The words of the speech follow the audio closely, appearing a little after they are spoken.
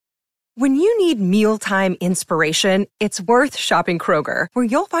When you need mealtime inspiration, it's worth shopping Kroger, where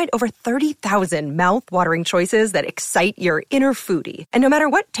you'll find over 30,000 mouth-watering choices that excite your inner foodie. And no matter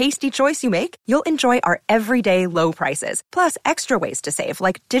what tasty choice you make, you'll enjoy our everyday low prices, plus extra ways to save,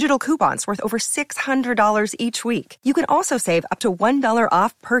 like digital coupons worth over $600 each week. You can also save up to $1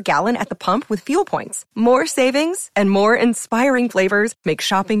 off per gallon at the pump with fuel points. More savings and more inspiring flavors make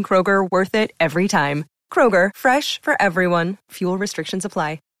shopping Kroger worth it every time. Kroger, fresh for everyone. Fuel restrictions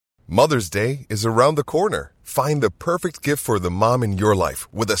apply. Mother's Day is around the corner. Find the perfect gift for the mom in your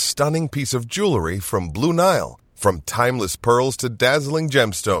life with a stunning piece of jewelry from Blue Nile. From timeless pearls to dazzling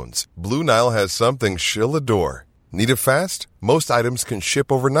gemstones, Blue Nile has something she'll adore. Need it fast? Most items can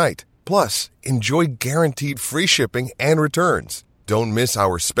ship overnight. Plus, enjoy guaranteed free shipping and returns. Don't miss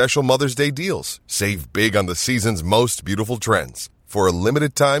our special Mother's Day deals. Save big on the season's most beautiful trends. For a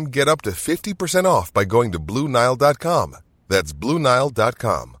limited time, get up to 50% off by going to BlueNile.com. That's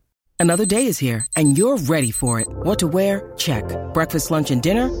BlueNile.com. Another day is here, and you're ready for it. What to wear? Check. Breakfast, lunch, and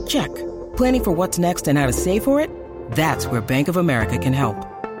dinner? Check. Planning for what's next and how to save for it? That's where Bank of America can help.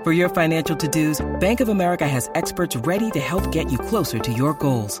 For your financial to-dos, Bank of America has experts ready to help get you closer to your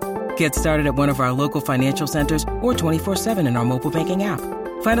goals. Get started at one of our local financial centers or 24/7 in our mobile banking app.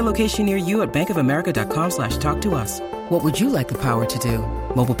 Find a location near you at bankofamerica.com/talktous. What would you like the power to do?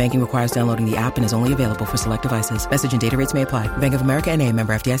 Mobile banking requires downloading the app and is only available for select devices. Message and data rates may apply. Bank of America N.A.,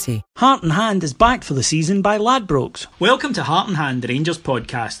 member FDIC. Heart and Hand is backed for the season by Ladbrokes. Welcome to Heart and Hand, the Rangers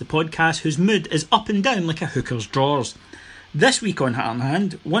podcast, the podcast whose mood is up and down like a hooker's drawers. This week on Heart and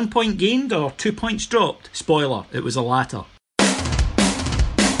Hand, 1 point gained or 2 points dropped? Spoiler, it was the latter.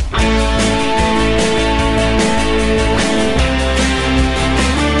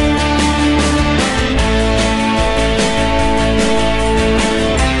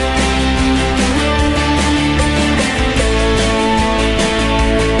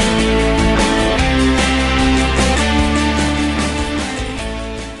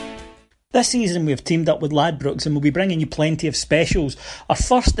 This season we've teamed up with Ladbrokes and we'll be bringing you plenty of specials. Our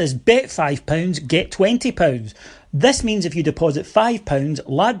first is bet £5, get £20. This means if you deposit £5,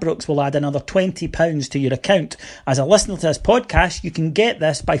 Ladbrokes will add another £20 to your account. As a listener to this podcast, you can get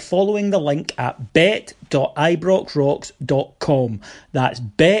this by following the link at bet.ibroxrocks.com. That's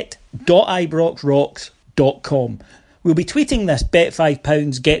bet.ibroxrocks.com. We'll be tweeting this bet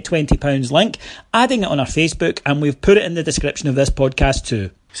 £5, get £20 link, adding it on our Facebook, and we've put it in the description of this podcast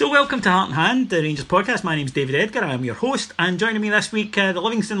too. So welcome to Heart and Hand, the Rangers podcast. My name's David Edgar, I am your host, and joining me this week, the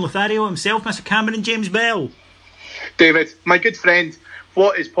Livingston Lothario himself, Mr. Cameron James Bell. David, my good friend,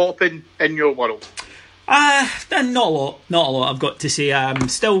 what is popping in your world? Not a lot I've got to say.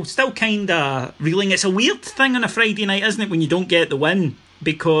 Still kind of reeling. It's a weird thing on a Friday night, isn't it, when you don't get the win,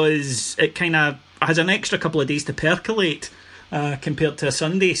 because it kind of has an extra couple of days to percolate compared to a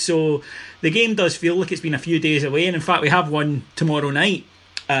Sunday. So the game does feel like it's been a few days away, and in fact we have one tomorrow night.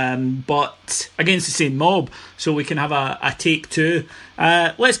 But against the same mob, so we can have a take two.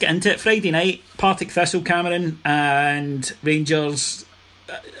 Let's get into it. Friday night, Partick Thistle, Cameron, and Rangers.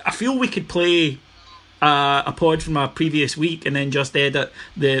 I feel we could play a pod from a previous week and then just edit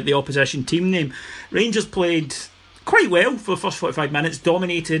the opposition team name. Rangers played quite well for the first 45 minutes,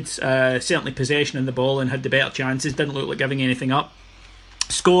 dominated certainly possession in the ball and had the better chances, didn't look like giving anything up.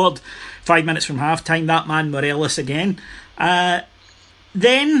 Scored 5 minutes from half time, that man Morelos again.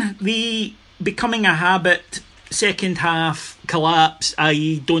 Then the becoming a habit second half collapse,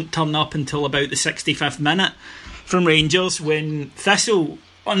 i.e. don't turn up until about the 65th minute from Rangers, when Thistle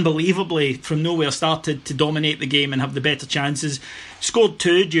unbelievably from nowhere started to dominate the game and have the better chances. Scored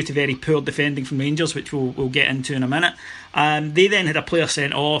two due to very poor defending from Rangers, which we'll get into in a minute. They then had a player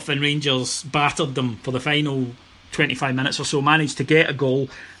sent off and Rangers battered them for the final 25 minutes or so, managed to get a goal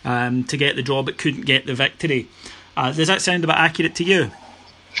to get the draw but couldn't get the victory. Does that sound a bit accurate to you?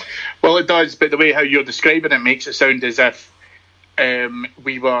 Well, it does, but the way how you're describing it makes it sound as if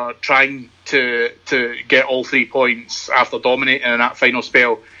we were trying to get all 3 points after dominating in that final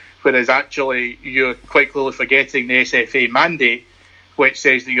spell, whereas actually you're quite clearly forgetting the SFA mandate, which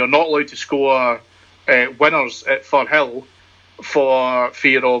says that you're not allowed to score winners at Firhill for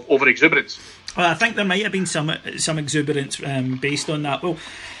fear of over-exuberance. Well, I think there might have been some exuberance based on that. Well,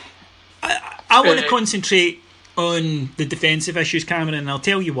 I want to concentrate on the defensive issues, Cameron, and I'll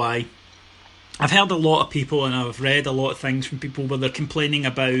tell you why. I've heard a lot of people and I've read a lot of things from people where they're complaining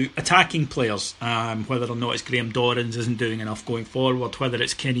about attacking players, whether or not it's Graham Dorrans isn't doing enough going forward, whether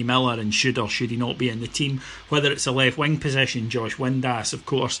it's Kenny Miller and should or should he not be in the team, whether it's a left wing position, Josh Windass, of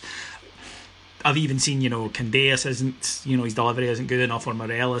course. I've even seen, Candeas isn't, his delivery isn't good enough, or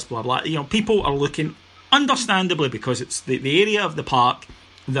Morelos, blah blah. People are looking, understandably, because it's the area of the park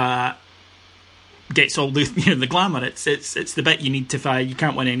that gets all the the glamour. It's the bit you need to find. You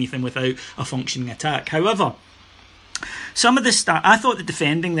can't win anything without a functioning attack. However, some of the I thought the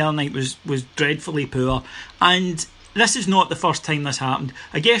defending the other night was dreadfully poor, and this is not the first time this happened.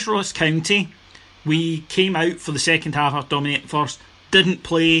 I guess Ross County, we came out for the second half after dominating first, didn't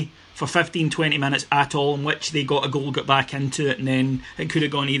play for 15-20 minutes at all, in which they got a goal, got back into it, and then it could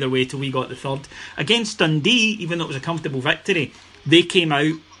have gone either way till we got the third. Against Dundee, even though it was a comfortable victory, they came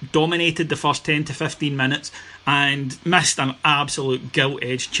out, dominated the first 10 to 15 minutes and missed an absolute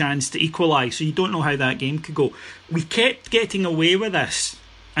gilt-edged chance to equalise. So you don't know how that game could go. We kept getting away with this,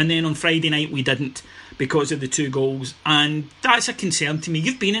 and then on Friday night we didn't because of the 2 goals, and that's a concern to me.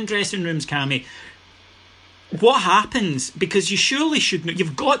 You've been in dressing rooms, Cammy. What happens? Because you surely should know,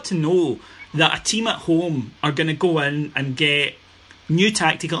 you've got to know that a team at home are going to go in and get new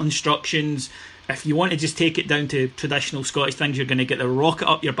tactical instructions. If you want to just take it down to traditional Scottish things, you're going to get the rocket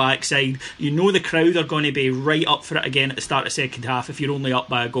up your backside. You know the crowd are going to be right up for it again at the start of the second half if you're only up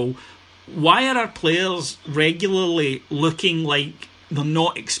by a goal. Why are our players regularly looking like they're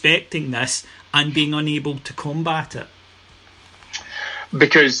not expecting this and being unable to combat it?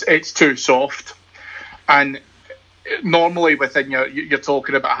 Because it's too soft. And normally within you're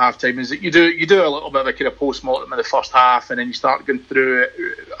talking about half-time, is that you do a little bit of a kind of post-mortem in the first half, and then you start going through it,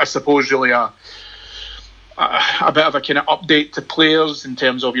 I suppose really a bit of a kind of update to players in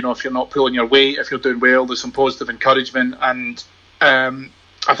terms of, if you're not pulling your weight, if you're doing well, there's some positive encouragement. And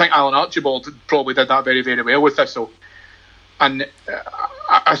I think Alan Archibald probably did that very, very well with Thistle. And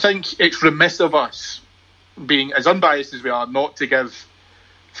I think it's remiss of us, being as unbiased as we are, not to give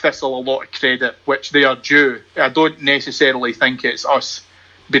Thistle a lot of credit, which they are due. I don't necessarily think it's us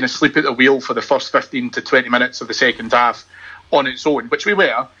being asleep at the wheel for the first 15 to 20 minutes of the second half on its own, which we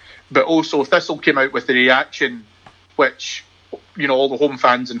were, but also Thistle came out with the reaction which all the home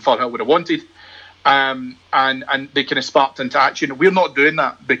fans in Firhill would have wanted, and they kind of sparked into action. We're not doing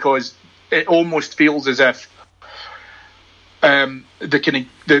that because it almost feels as if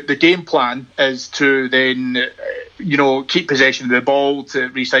the game plan is to then keep possession of the ball, to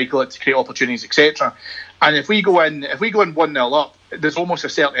recycle it, to create opportunities, etc. And if we go in 1-0 up, there's almost a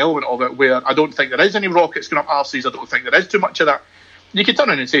certain element of it where I don't think there is any rockets going up arses. I don't think there is too much of that. You can turn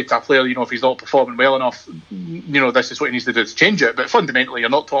around and say to a player, if he's not performing well enough, this is what he needs to do to change it. But fundamentally, you're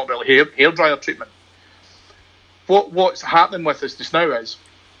not talking about hairdryer treatment. What's happening with us just now is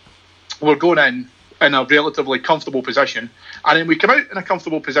we're going in a relatively comfortable position, and then we come out in a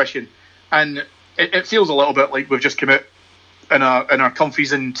comfortable position, and it feels a little bit like we've just come out in our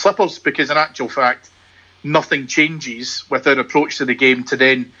comfies and slippers, because in actual fact nothing changes with our approach to the game to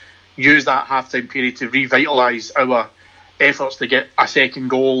then use that half-time period to revitalise our efforts to get a second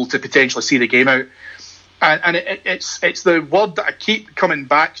goal to potentially see the game out. And it's the word that I keep coming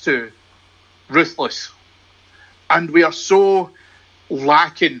back to, ruthless. And we are so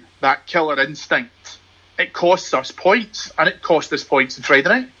lacking that killer instinct. It costs us points, and it cost us points on Friday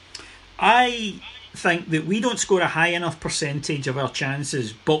night. I think that we don't score a high enough percentage of our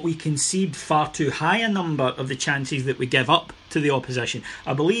chances, but we concede far too high a number of the chances that we give up to the opposition.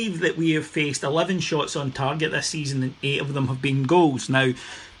 I believe that we have faced 11 shots on target this season, and 8 of them have been goals. Now,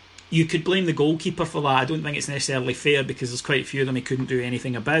 you could blame the goalkeeper for that. I don't think it's necessarily fair, because there's quite a few of them he couldn't do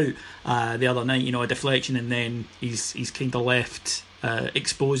anything about. The other night, a deflection, and then he's kind of left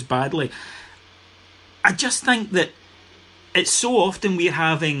exposed badly. I just think that it's so often we're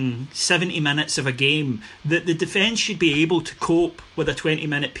having 70 minutes of a game that the defence should be able to cope with a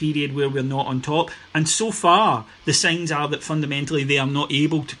 20-minute period where we're not on top. And so far, the signs are that fundamentally they are not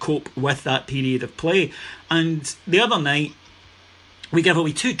able to cope with that period of play. And the other night, we give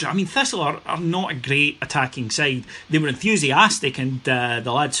away 2. I mean, Thistle are not a great attacking side. They were enthusiastic, and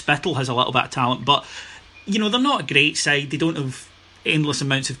the lad Spittle has a little bit of talent, but they're not a great side. They don't have endless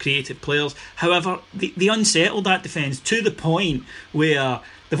amounts of creative players. However, they unsettled that defence to the point where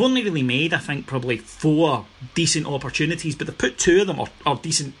they've only really made, I think, probably 4 decent opportunities, but they've put 2 of them or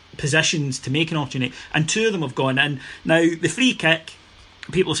decent positions to make an opportunity, and 2 of them have gone in. Now, the free kick,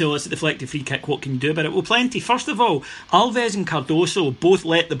 people say, it's a deflected free kick, what can you do about it? Well, plenty. First of all, Alves and Cardoso both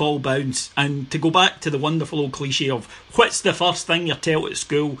let the ball bounce, and to go back to the wonderful old cliche of what's the first thing you're taught at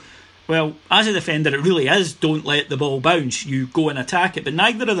school, well, as a defender, it really is don't let the ball bounce. You go and attack it. But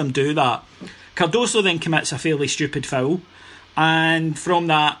neither of them do that. Cardoso then commits a fairly stupid foul. And from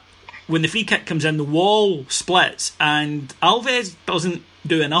that, when the free kick comes in, the wall splits. And Alves doesn't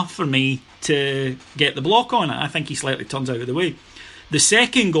do enough for me to get the block on it. I think he slightly turns out of the way. The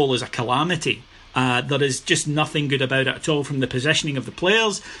second goal is a calamity. There is just nothing good about it at all, from the positioning of the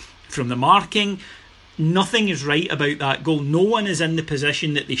players, from the marking. nothing is right about that goal. No one is in the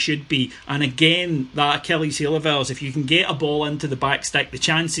position that they should be. And again, that Achilles heel of ours, if you can get a ball into the back stick, the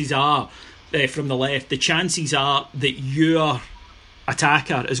chances are, from the left, the chances are that your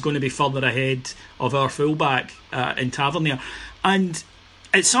attacker is going to be further ahead of our fullback in Tavernier. And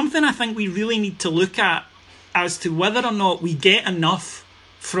it's something I think we really need to look at as to whether or not we get enough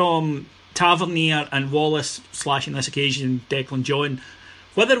from Tavernier and Wallace, / in this occasion Declan John,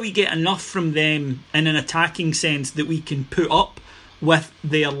 whether we get enough from them in an attacking sense that we can put up with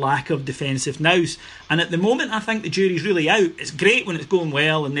their lack of defensive nous. And at the moment, I think the jury's really out. It's great when it's going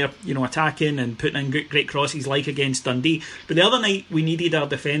well and they're, attacking and putting in great crosses like against Dundee. But the other night, we needed our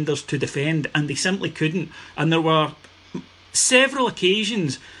defenders to defend, and they simply couldn't. And there were several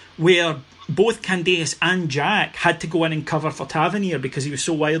occasions where both Candace and Jack had to go in and cover for Tavernier because he was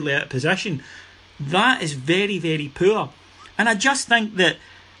so wildly out of position. That is very, very poor. And I just think that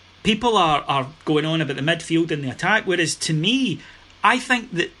people are going on about the midfield and the attack, whereas to me, I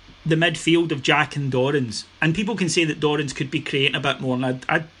think that the midfield of Jack and Dorrans, and people can say that Dorrans could be creating a bit more, and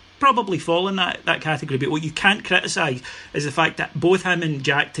I'd probably fall in that category, but what you can't criticise is the fact that both him and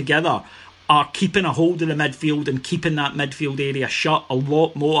Jack together are keeping a hold of the midfield and keeping that midfield area shut a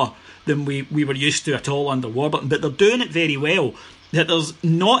lot more than we were used to at all under Warburton. But they're doing it very well, that there's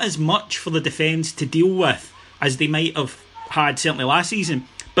not as much for the defence to deal with as they might have had certainly last season,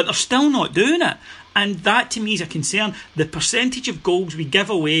 but they're still not doing it. And that to me is a concern. The percentage of goals we give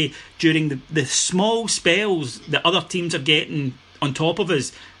away during the small spells that other teams are getting on top of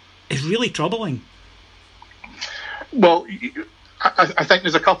us is really troubling. Well, I think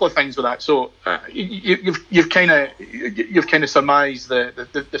there's a couple of things with that. So you've kind of surmised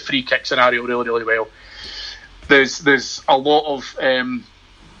the free kick scenario really, really well. There's a lot of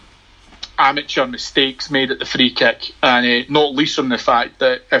amateur mistakes made at the free kick, and not least from the fact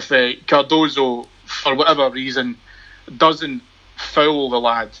that if Cardozo, for whatever reason, doesn't foul the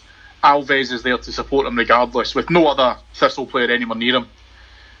lad, Alves is there to support him regardless, with no other Thistle player anywhere near him.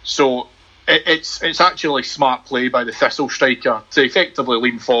 So it's actually smart play by the Thistle striker to effectively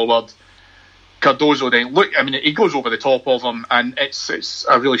lean forward. Cardozo then, he goes over the top of him, and it's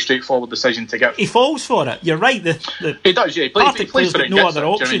a really straightforward decision to get. He falls for it. You're right. He does, yeah. He plays for it. No other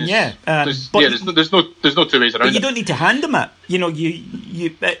option, yeah. There's no two ways around it. But you don't need to hand him it.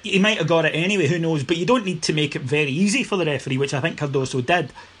 He might have got it anyway. Who knows? But you don't need to make it very easy for the referee, which I think Cardozo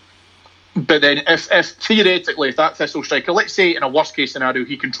did. But then, if theoretically, if that Thistle striker, let's say in a worst case scenario,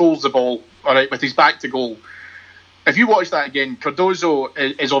 he controls the ball, all right, with his back to goal. If you watch that again, Cardozo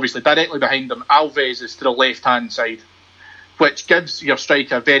is obviously directly behind him. Alves is to the left-hand side, which gives your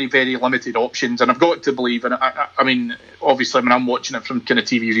striker very, very limited options. And I've got to believe, and I mean, obviously when I'm watching it from kind of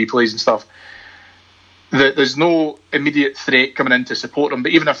TV replays and stuff, that there's no immediate threat coming in to support him.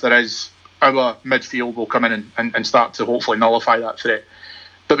 But even if there is, our midfield will come in and start to hopefully nullify that threat.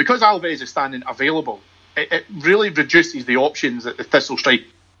 But because Alves is standing available, it really reduces the options that the Thistle striker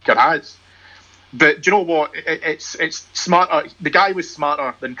has. But do you know what? It's smarter. The guy was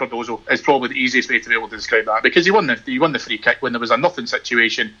smarter than Cardozo is probably the easiest way to be able to describe that, because he won the free kick when there was a nothing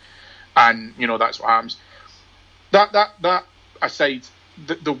situation, and that's what happens. That aside,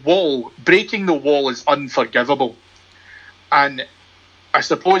 the wall, breaking the wall is unforgivable, and I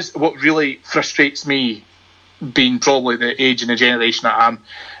suppose what really frustrates me, being probably the age and the generation that I am,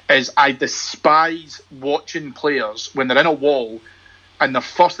 is I despise watching players when they're in a wall and their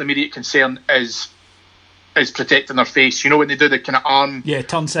first immediate concern is protecting their face. When they do the kind of arm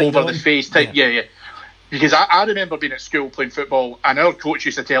over the face type. Yeah. Because I remember being at school playing football, and our coach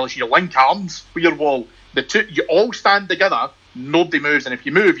used to tell us, you link arms with your wall. You all stand together, nobody moves, and if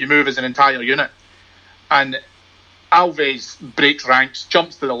you move as an entire unit. And Alves breaks ranks,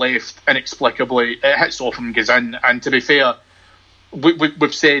 jumps to the left inexplicably, it hits off him and goes in. And to be fair,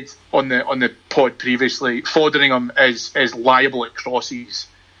 we've said on the pod previously, Fotheringham is liable at crosses.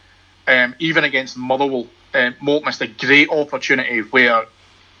 Even against Motherwell, Moult missed a great opportunity where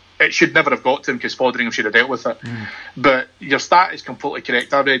it should never have got to him because Fotheringham should have dealt with it. But your stat is completely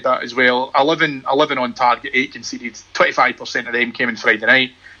correct. I read that as well. 11 on target, 8 conceded. 25% of them came in Friday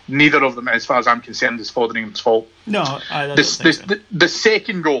night. Neither of them, as far as I'm concerned, is Fotheringham's fault. No, I don't think so. The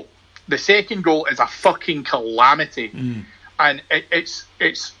second goal is a fucking calamity. And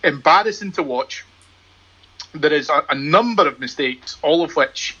it's embarrassing to watch. There is a number of mistakes, all of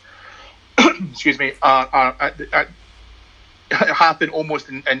which, excuse me, are happen almost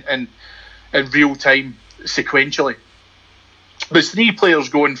in real time, sequentially. There's 3 players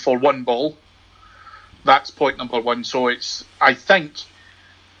going for one ball. That's point number 1. So it's, I think,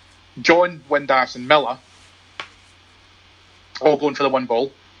 John, Windass and Miller all going for the one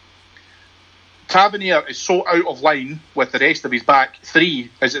ball. Tavernier is so out of line with the rest of his back three,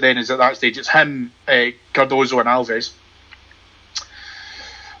 as it then is at that stage. It's him, Cardozo and Alves.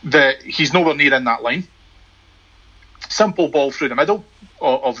 That he's nowhere near in that line. Simple ball through the middle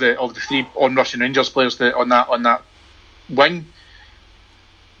of the three on-rushing Rangers players on that wing.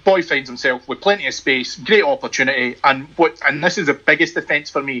 Boy finds himself with plenty of space, great opportunity, and this is the biggest defence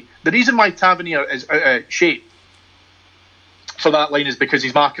for me. The reason why Tavernier is out of shape for that line is because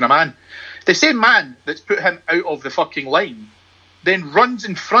he's marking a man. The same man that's put him out of the fucking line then runs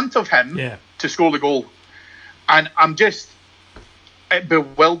in front of him to score the goal. And it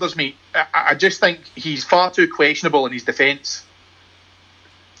bewilders me. I just think he's far too questionable in his defence.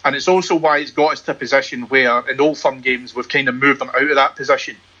 And it's also why it's got us to a position where in Old Firm games we've kind of moved him out of that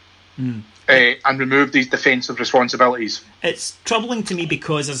position and removed these defensive responsibilities. It's troubling to me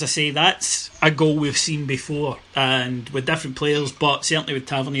because, as I say, that's a goal we've seen before, and with different players, but certainly with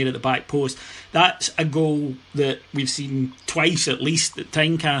Tavernier at the back post, that's a goal that we've seen twice at least at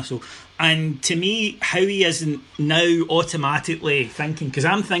Tynecastle. And to me, how he isn't now automatically thinking, because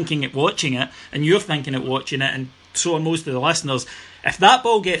I'm thinking it watching it, and you're thinking it watching it, and so are most of the listeners, if that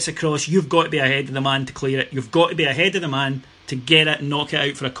ball gets across, you've got to be ahead of the man to clear it. You've got to be ahead of the man to get it and knock it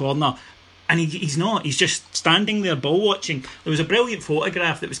out for a corner. And he's not. He's just standing there ball watching. There was a brilliant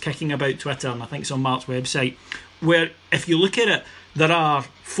photograph that was kicking about Twitter, and I think it's on Mark's website, where if you look at it, there are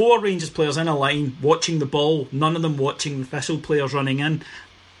 4 Rangers players in a line watching the ball, none of them watching the Thistle players running in.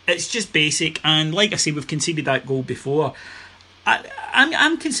 It's just basic, and like I say, we've conceded that goal before.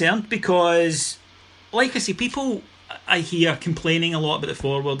 I'm concerned because, like I say, people I hear complaining a lot about the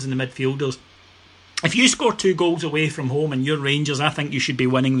forwards and the midfielders. If you score 2 goals away from home and you're Rangers, I think you should be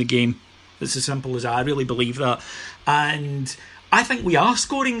winning the game. It's as simple as that. I really believe that. And I think we are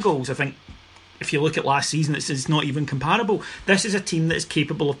scoring goals. I think if you look at last season, it's not even comparable. This is a team that is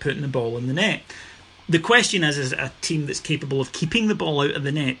capable of putting the ball in the net. The question is it a team that's capable of keeping the ball out of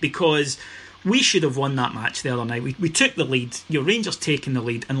the net? Because we should have won that match the other night. We took the lead. Your Rangers taking the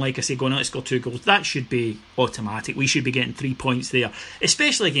lead, and like I say, going out to score 2 goals, that should be automatic. We should be getting 3 points there,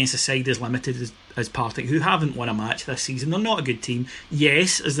 especially against a side as limited as Partick, who haven't won a match this season. They're not a good team.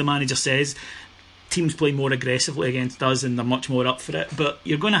 Yes, as the manager says, teams play more aggressively against us and they're much more up for it, but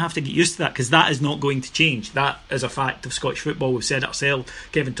you're going to have to get used to that, because that is not going to change. That is a fact of Scottish football. We've said it ourselves.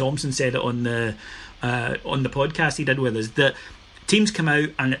 Kevin Thompson said it on the podcast he did with us, that teams come out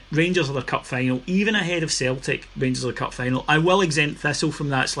and Rangers are the cup final, even ahead of Celtic. Rangers are the cup final. I will exempt Thistle from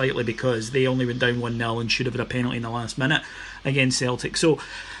that slightly because they only went down 1-0 and should have had a penalty in the last minute against Celtic. So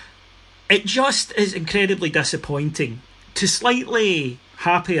it just is incredibly disappointing. To slightly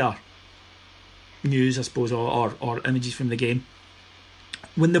happier news, I suppose, or images from the game,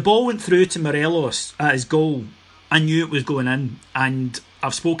 when the ball went through to Morelos at his goal, I knew it was going in, and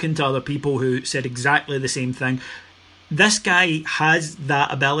I've spoken to other people who said exactly the same thing. This guy has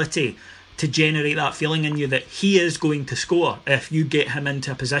that ability to generate that feeling in you that he is going to score. If you get him into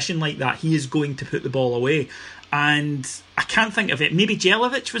a position like that, he is going to put the ball away. And I can't think of it. Maybe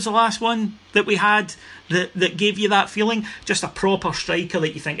Jelavic was the last one that we had that gave you that feeling. Just a proper striker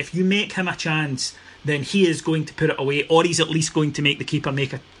that you think if you make him a chance, then he is going to put it away, or he's at least going to make the keeper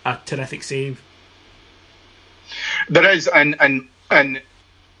make a terrific save. There is, and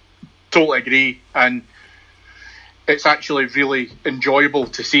totally agree. And it's actually really enjoyable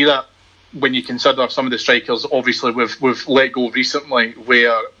to see that when you consider some of the strikers, obviously, we've let go recently,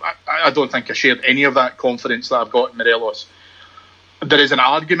 where I don't think I shared any of that confidence that I've got in Morelos. There is an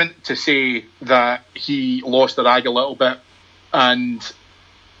argument to say that he lost the rag a little bit and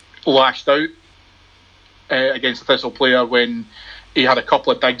lashed out against the Thistle player when he had a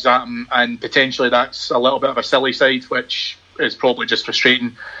couple of digs at him, and potentially that's a little bit of a silly side, which is probably just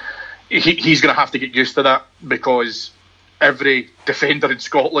frustrating. He's going to have to get used to that, because every defender in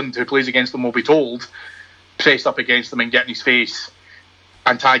Scotland who plays against him will be told, press up against him and get in his face,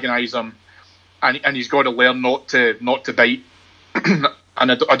 antagonise him, and he's got to learn not to bite. And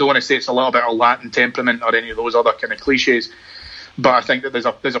I don't want to say it's a little bit of Latin temperament or any of those other kind of cliches, but I think that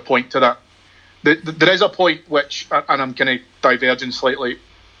there's a point to that. There is a point which, and I'm kind of diverging slightly,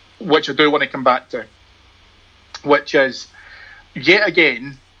 which I do want to come back to, which is, yet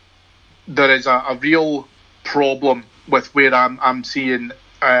again, there is a real problem with where I'm seeing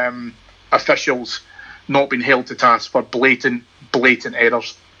officials not being held to task for blatant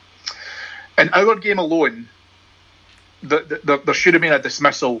errors. In our game alone, there should have been a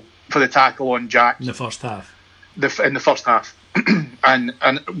dismissal for the tackle on Jack in the first half. In the first half, and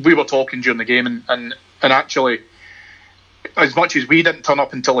we were talking during the game, and actually, as much as we didn't turn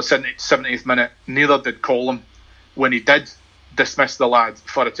up until the 70th minute, neither did Colin when he did. dismiss the lad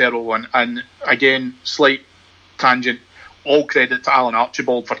for a terrible one. And again, slight tangent, all credit to Alan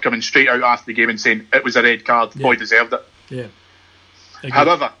Archibald for coming straight out after the game and saying it was a red card, boy deserved it. Yeah.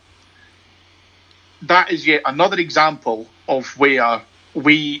 However, that is yet another example of where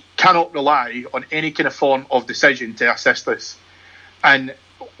we cannot rely on any kind of form of decision to assist us. And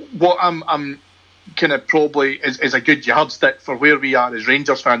what I'm kind of probably is a good yardstick for where we are as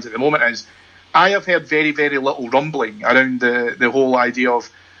Rangers fans at the moment is I have heard very, very little rumbling around the whole idea of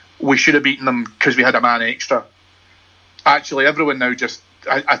we should have beaten them because we had a man extra. Actually, everyone now just,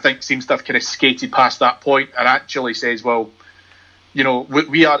 I think, seems to have kind of skated past that point and actually says, well, you know,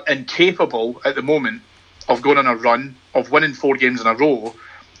 we are incapable at the moment of going on a run, of winning 4 games in a row,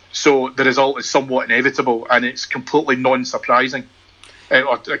 so the result is somewhat inevitable, and it's completely non-surprising.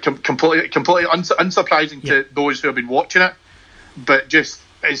 Or completely unsurprising to those who have been watching it, but just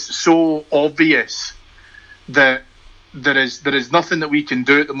it's so obvious that there is nothing that we can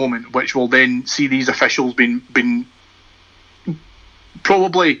do at the moment which will then see these officials being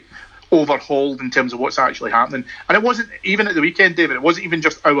probably overhauled in terms of what's actually happening. And it wasn't even at the weekend, David, it wasn't even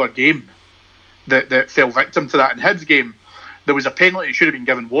just our game that fell victim to that. In Hibs' game, there was a penalty that should have been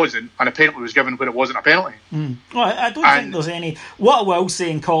given, wasn't, and a penalty was given where it wasn't a penalty. Well, I don't think there's any. What I will say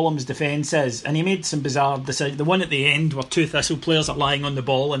in Colum's defence is, and he made some bizarre decisions. The one at the end where 2 Thistle players are lying on the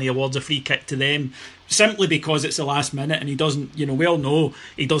ball and he awards a free kick to them simply because it's the last minute and he doesn't, you know, we all know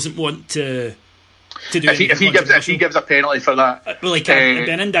he doesn't want to do if he gives a penalty for that, well, he can't. It'd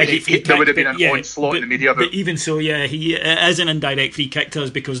be an indirect free kick. There would have been an onslaught in the media about. But even so, it is an indirect free kick to us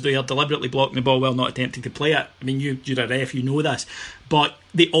because they are deliberately blocking the ball while not attempting to play it. I mean, you're a ref, you know this, but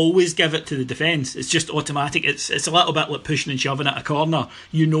they always give it to the defence. It's just automatic. It's a little bit like pushing and shoving at a corner.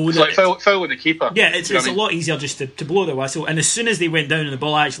 You know it's that like fouling the keeper. Yeah, it's a lot easier just to blow the whistle. And as soon as they went down and the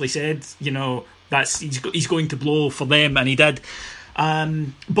ball actually said, you know, that's he's going to blow for them, and he did.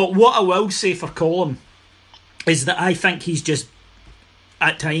 But what I will say for Colum is that I think he's just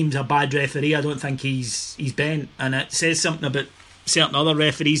at times a bad referee. I don't think he's bent, and it says something about certain other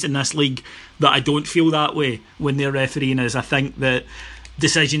referees in this league that I don't feel that way when they're refereeing us. I think that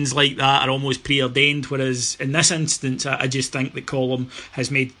decisions like that are almost preordained, whereas in this instance I just think that Colum has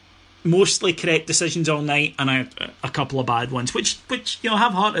made mostly correct decisions all night and a couple of bad ones, which you know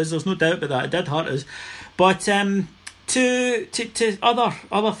have hurt us. There's no doubt about that. It did hurt us. But to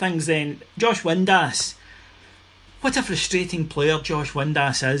other things then, Josh Windass. What a frustrating player Josh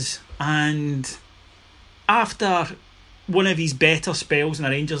Windass is. And after one of his better spells in a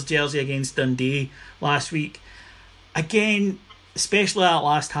Rangers jersey against Dundee last week, again, especially that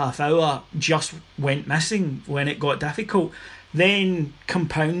last half hour, just went missing when it got difficult. Then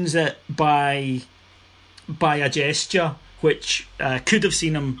compounds it by a gesture which could have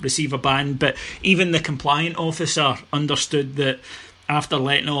seen him receive a ban, but even the compliant officer understood that after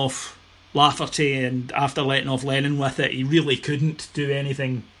letting off Lafferty and after letting off Lennon with it, he really couldn't do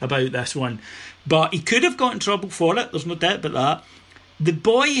anything about this one. But he could have got in trouble for it, there's no doubt about that. The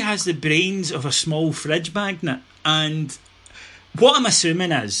boy has the brains of a small fridge magnet, and what I'm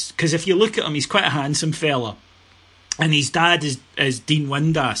assuming is, because if you look at him, he's quite a handsome fella, and his dad is Dean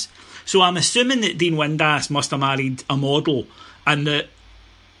Windass. So I'm assuming that Dean Windass must have married a model, and that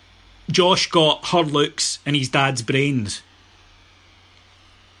Josh got her looks and his dad's brains.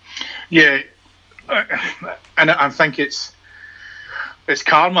 Yeah, and I think it's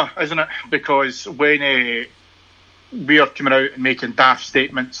karma, isn't it? Because when we are coming out and making daft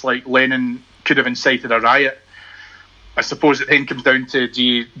statements like Lennon could have incited a riot, I suppose it then comes down to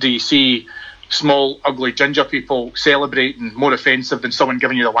do you see small, ugly ginger people celebrating more offensive than someone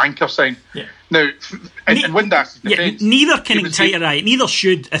giving you the wanker sign? Yeah. Now, in Windass's defence... neither can incite a riot. Neither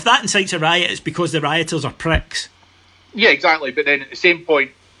should. If that incites a riot, it's because the rioters are pricks. Yeah, exactly. But then at the same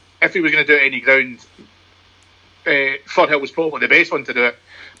point, if he was going to do it any ground, Firhill was probably the best one to do it,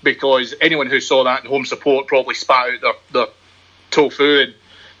 because anyone who saw that in home support probably spat out their tofu, and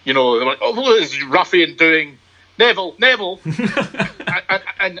you know they were like, "Oh, look, this is ruffian doing Neville,"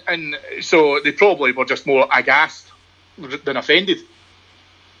 and so they probably were just more aghast than offended.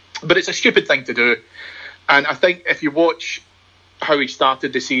 But it's a stupid thing to do, and I think if you watch how he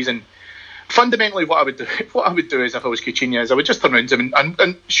started the season. Fundamentally, what I would do is, if I was Coutinho, is I would just turn around to him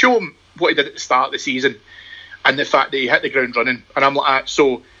and show him what he did at the start of the season, and the fact that he hit the ground running. And I'm like,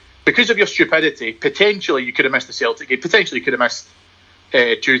 so because of your stupidity, potentially you could have missed the Celtic game. Potentially you could have missed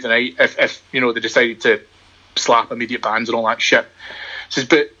Tuesday night if you know they decided to slap immediate bans and all that shit. Says,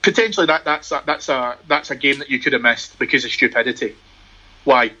 but potentially that's a game that you could have missed because of stupidity.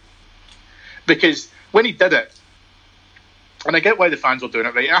 Why? Because when he did it, And I get why the fans are doing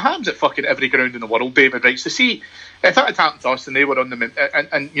it, right? It happens at fucking every ground in the world, David, right? So see, if that had happened to us and they were on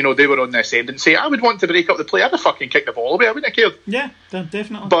the you know, they were on the ascendancy, I would want to break up the play. I'd have fucking kicked the ball away. I wouldn't have cared. Yeah,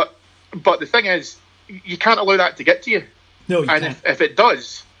 definitely. But the thing is, you can't allow that to get to you. No, you and can't. If it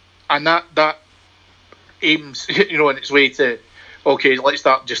does, and that aims, you know, in its way to, okay, let's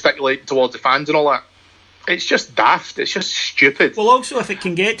start gesticulating towards the fans and all that. It's just daft. It's just stupid. Well, also, if it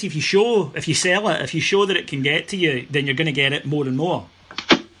can get to you, if you sell it, if you show that it can get to you, then you're going to get it more and more.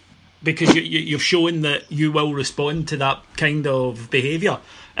 Because you've shown that you will respond to that kind of behaviour,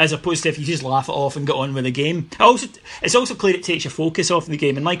 as opposed to if you just laugh it off and get on with the game. It's also clear it takes your focus off the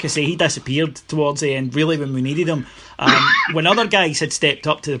game. And like I say, he disappeared towards the end, really, when we needed him. When other guys had stepped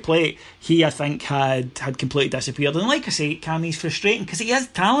up to the plate, he, I think, had completely disappeared. And like I say, Cammy's frustrating because he is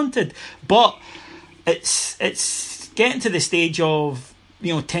talented. But it's getting to the stage of,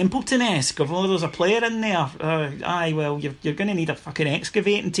 you know, Templeton-esque of, oh, there's a player in there. Well, you're going to need a fucking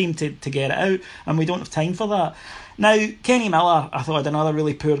excavating team to get it out, and we don't have time for that. Now, Kenny Miller, I thought, had another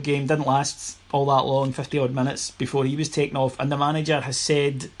really poor game. Didn't last all that long, 50-odd minutes before he was taken off, and the manager has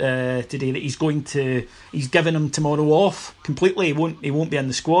said today that he's given him tomorrow off completely. He won't be in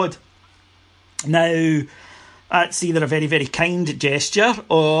the squad. Now, that's either a very, very kind gesture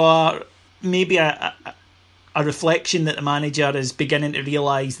or maybe a reflection that the manager is beginning to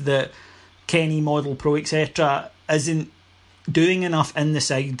realise that Kenny, Model Pro, etc. isn't doing enough in the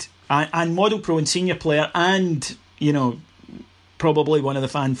side. And Model Pro and senior player and, you know, probably one of the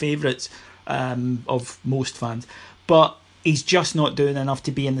fan favourites of most fans. But he's just not doing enough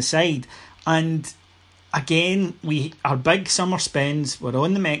to be in the side. And again, our big summer spends, we're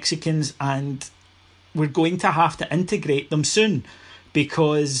on the Mexicans, and we're going to have to integrate them soon,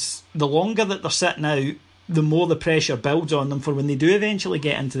 because the longer that they're sitting out, the more the pressure builds on them for when they do eventually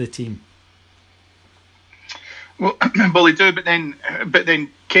get into the team. Well, they do, but then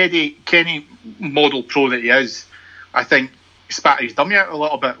Kenny, Model Pro that he is, I think spat his dummy out a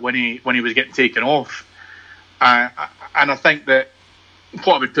little bit when he was getting taken off, and I think that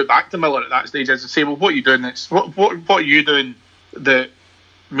what I would put back to Miller at that stage is to say, well, what are you doing? What are you doing that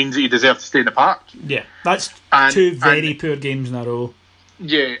means that you deserve to stay in the park? Yeah, that's two very poor games in a row.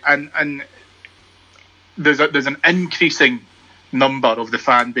 Yeah, and there's an increasing number of the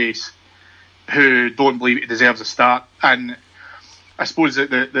fan base who don't believe he deserves a start, and I suppose that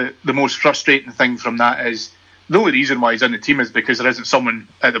the most frustrating thing from that is the only reason why he's in the team is because there isn't someone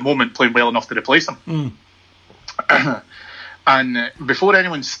at the moment playing well enough to replace him. And before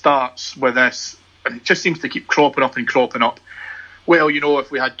anyone starts with this, and it just seems to keep cropping up. Well, you know,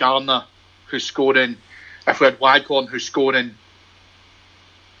 if we had Garner who's scoring, if we had Waghorn who's scoring,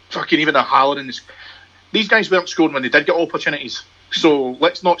 fucking even a Halloran, these guys weren't scoring when they did get opportunities. So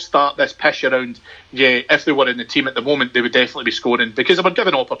let's not start this pish around, yeah, if they were in the team at the moment, they would definitely be scoring, because they were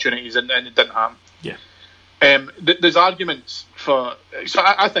given opportunities and it didn't happen. Yeah. There's arguments for... So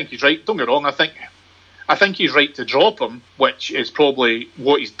I think he's right. Don't get me wrong. I think he's right to drop him, which is probably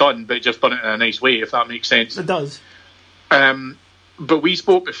what he's done, but just done it in a nice way, if that makes sense. It does. But we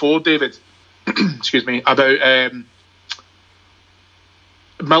spoke before, David, excuse me, about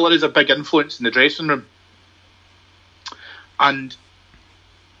Miller is a big influence in the dressing room. And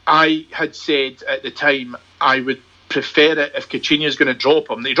I had said at the time I would prefer it if Coutinho's going to drop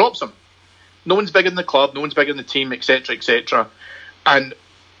him, that he drops him. No one's bigger than the club, no one's bigger than the team, etc., etc. And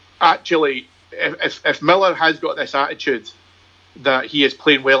actually, if Miller has got this attitude that he is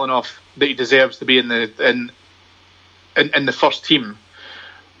playing well enough that he deserves to be in the first team,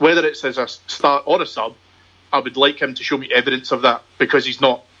 whether it's as a start or a sub, I would like him to show me evidence of that, because he's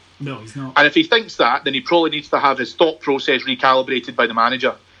not. No, he's not. And if he thinks that, then he probably needs to have his thought process recalibrated by the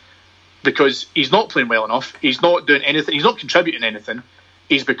manager, because he's not playing well enough. He's not doing anything. He's not contributing anything.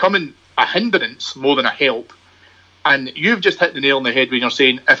 He's becoming a hindrance more than a help. And you've just hit the nail on the head when you're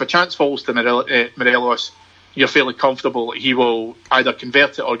saying if a chance falls to Morelos, you're fairly comfortable he will either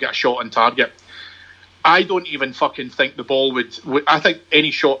convert it or get a shot on target. I don't even fucking think the ball would... I think any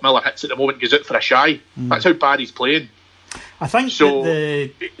shot Miller hits at the moment goes out for a shy. That's how bad he's playing. I think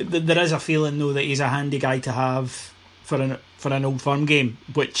that there is a feeling, though, that he's a handy guy to have for an Old Firm game,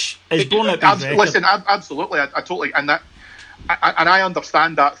 which is blown out by his record. Listen, absolutely, I totally... And I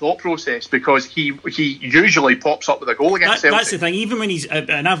understand that thought process, because he usually pops up with a goal against Celtic. That's the thing. Even when he's...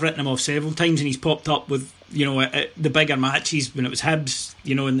 And I've written him off several times, and he's popped up with, you know, the bigger matches, when it was Hibs,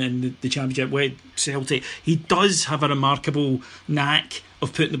 you know, in the Championship with Celtic. He does have a remarkable knack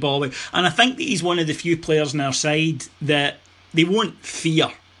of putting the ball away. And I think that he's one of the few players on our side that they won't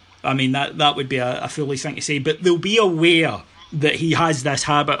fear. I mean, that would be a foolish thing to say, but they'll be aware that he has this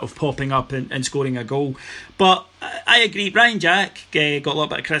habit of popping up and scoring a goal. But I agree. Ryan Jack got a little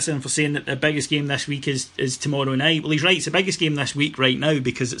bit of criticism for saying that the biggest game this week is tomorrow night. Well, he's right. It's the biggest game this week right now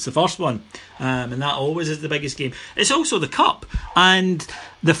because it's the first one, and that always is the biggest game. It's also the cup, and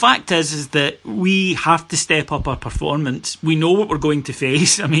the fact is that we have to step up our performance. We know what we're going to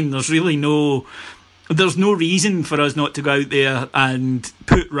face. I mean, there's no reason for us not to go out there and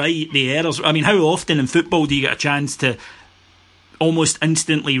put right the errors. I mean, how often in football do you get a chance to almost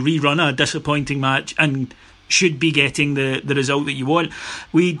instantly rerun a disappointing match and should be getting the result that you want?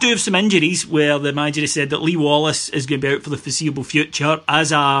 We do have some injuries where the manager has said that Lee Wallace is going to be out for the foreseeable future,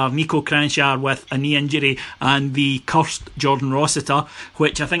 as are Nico Cranchar with a knee injury and the cursed Jordan Rossiter,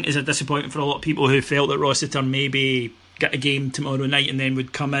 which I think is a disappointment for a lot of people who felt that Rossiter maybe get a game tomorrow night and then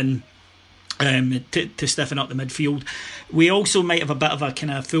would come in to stiffen up the midfield. We also might have a bit of a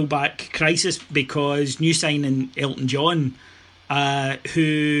kind of full-back crisis because new signing Elton John,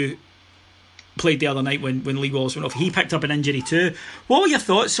 who played the other night when Lee Wallace went off, he picked up an injury too. What were your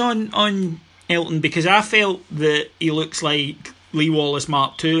thoughts on Elton? Because I felt that he looks like Lee Wallace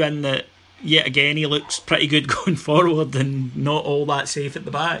Mark II, and that yet again he looks pretty good going forward and not all that safe at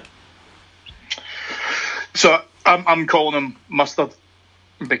the back. So I'm calling him Mustard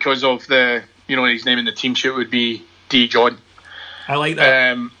because of his name in the team sheet would be D. John. I like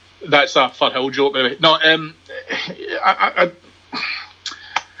that. That's a Firhill joke, by the way. No,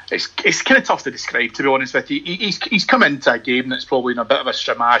 it's kind of tough to describe, to be honest with you. He's come into a game that's probably in a bit of a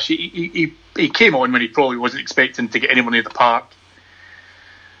stramash. He came on when he probably wasn't expecting to get anyone near the park.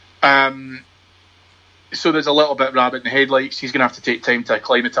 So there's a little bit of rabbit in the headlights. He's going to have to take time to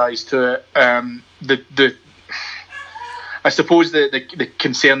acclimatise to it. I suppose the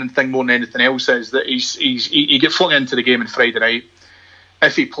concerning thing more than anything else is that he get flung into the game on Friday night.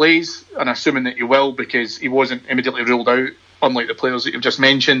 If he plays, and assuming that he will, because he wasn't immediately ruled out, unlike the players that you've just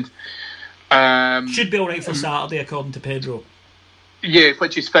mentioned. Should be alright for Saturday, according to Pedro. Yeah,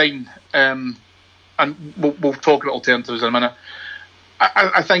 which is fine. And we'll talk about alternatives in a minute.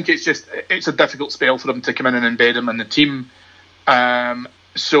 I think it's a difficult spell for him to come in and embed him in the team.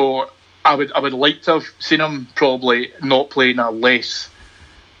 So I would like to have seen him probably not playing a less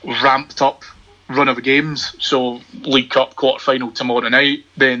ramped up run of games. So League Cup quarter final tomorrow night,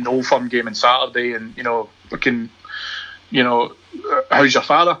 then the Old Firm game on Saturday, and we can, how's your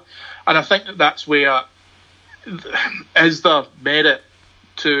father? And I think that's where is there merit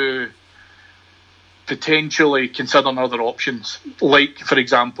to potentially considering other options, like for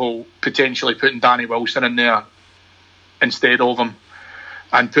example potentially putting Danny Wilson in there instead of him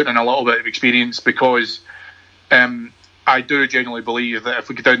and putting in a little bit of experience, because I do genuinely believe that if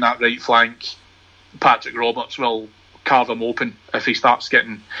we go down that right flank, Patrick Roberts will carve him open if he starts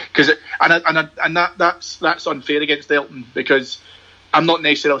getting, that's unfair against Elton, because I'm not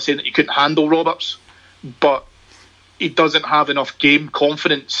necessarily saying that he couldn't handle Roberts, but he doesn't have enough game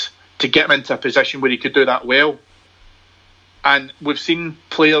confidence to get him into a position where he could do that well. And we've seen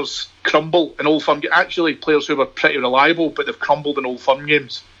players crumble in Old Firm games. Actually, players who were pretty reliable, but they've crumbled in Old Firm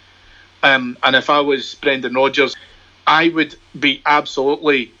games. And if I was Brendan Rodgers, I would be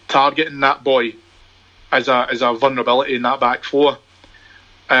absolutely targeting that boy as a vulnerability in that back four.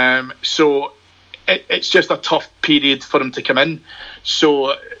 So it's just a tough period for him to come in.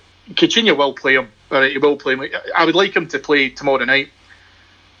 So Coutinho will play him. He will play him. I would like him to play tomorrow night,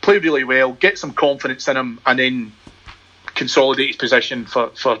 play really well, get some confidence in him, and then consolidate his position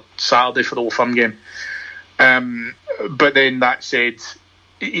for Saturday for the Old Firm game. But then that said,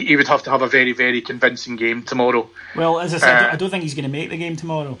 he would have to have a very, very convincing game tomorrow. Well, as I said, I don't think he's going to make the game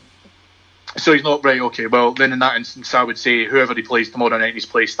tomorrow. So he's not, right? Okay, well then in that instance, I would say whoever he plays tomorrow night, his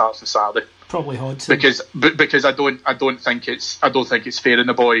play starts on Saturday. Probably Hodgson. Because I don't think it's fair in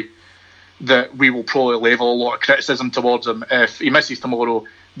the boy that we will probably level a lot of criticism towards him if he misses tomorrow,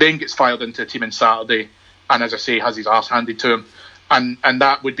 then gets fired into a team on Saturday, and as I say, has his arse handed to him, and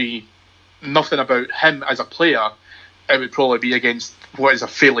that would be nothing about him as a player. It would probably be against what is a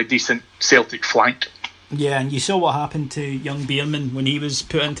fairly decent Celtic flank. Yeah, and you saw what happened to young Bierman when he was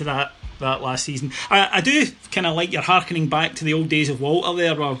put into that last season. I do kind of like you're harkening back to the old days of Walter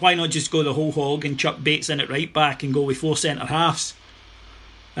there, or why not just go the whole hog and chuck Bates in at right back and go with 4 centre halves,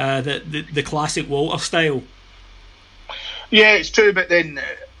 the classic Walter style. Yeah, it's true, but then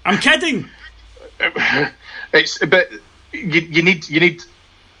I'm kidding. It's a bit. You need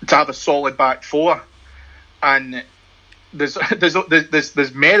to have a solid back four, and there's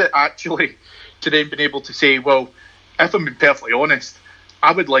merit actually to them being able to say, well, if I'm being perfectly honest,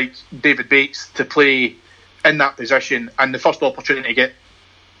 I would like David Bates to play in that position, and the first opportunity to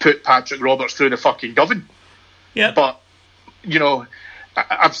put Patrick Roberts through the fucking govan. Yeah. But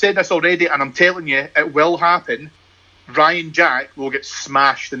I've said this already, and I'm telling you, it will happen. Ryan Jack will get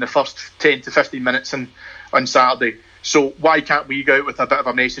smashed in the first 10 to 15 minutes on Saturday. So why can't we go out with a bit of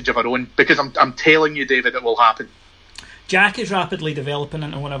a message of our own? Because I'm telling you, David, it will happen. Jack is rapidly developing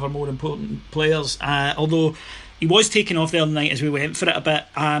into one of our more important players, although he was taken off the other night as we went for it a bit,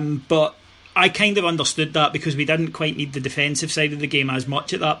 but I kind of understood that because we didn't quite need the defensive side of the game as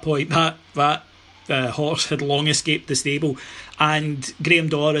much at that point. That horse had long escaped the stable, and Graham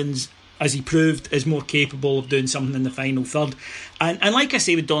Dorrans, as he proved, is more capable of doing something in the final third. And like I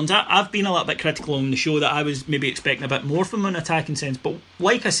say with Dons, I've been a little bit critical on the show that I was maybe expecting a bit more from an attacking sense, but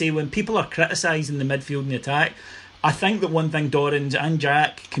like I say, when people are criticising the midfield and the attack, I think that one thing Dorrans and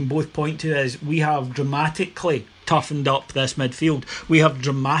Jack can both point to is we have dramatically toughened up this midfield. We have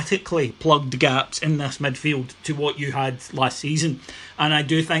dramatically plugged gaps in this midfield to what you had last season. And I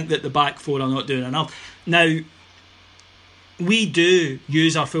do think that the back four are not doing enough. Now, we do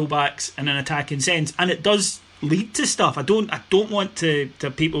use our fullbacks in an attacking sense, and it does lead to stuff. I don't want to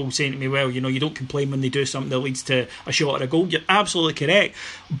people saying to me, well, you don't complain when they do something that leads to a shot or a goal. You're absolutely correct.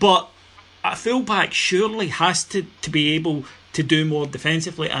 But a fullback surely has to be able to do more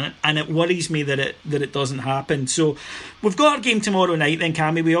defensively, and it worries me that it doesn't happen. So we've got our game tomorrow night then,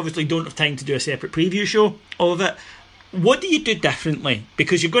 Cammy. We obviously don't have time to do a separate preview show of it. What do you do differently?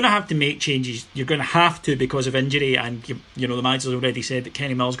 Because you're going to have to make changes. You're going to have to because of injury, and the manager's already said that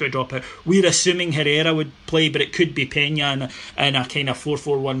Kenny Mills got to drop out. We're assuming Herrera would play, but it could be Peña in a kind of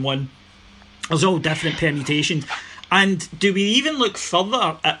 4-4-1-1. There's all different permutations. And do we even look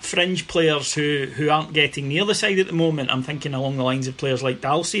further at fringe players who aren't getting near the side at the moment? I'm thinking along the lines of players like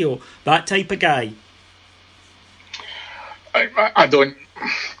Dalcio, that type of guy. I don't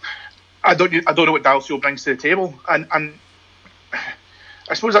know what Dalcio brings to the table, and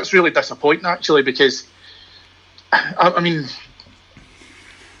I suppose that's really disappointing actually, because I mean,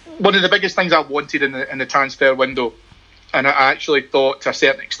 one of the biggest things I wanted in the transfer window, and I actually thought to a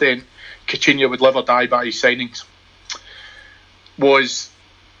certain extent Coutinho would live or die by his signings, was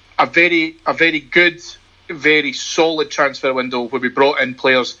a very good, very solid transfer window where we brought in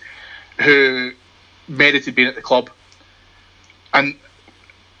players who merited being at the club. And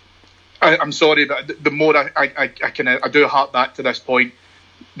I'm sorry, but the more I do hark back to this point,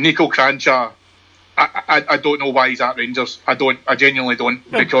 Nico Kranjčar, I don't know why he's at Rangers. I genuinely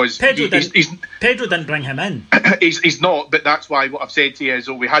don't, because Pedro didn't bring him in. He's not, but that's why what I've said to you is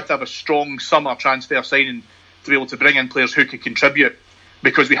we had to have a strong summer transfer signing to be able to bring in players who could contribute,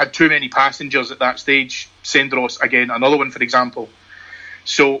 because we had too many passengers at that stage. Sendros, again, another one, for example.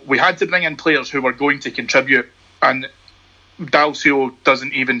 So we had to bring in players who were going to contribute, and Dalcio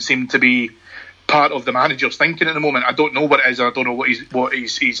doesn't even seem to be part of the manager's thinking at the moment. I don't know what it is. I don't know what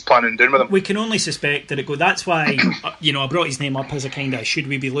he's planning on doing with him. We can only suspect that it go. That's why I brought his name up as a kind of should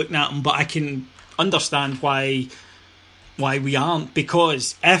we be looking at him, but I can understand why we aren't,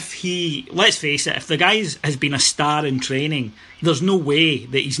 because let's face it, if the guy has been a star in training, there's no way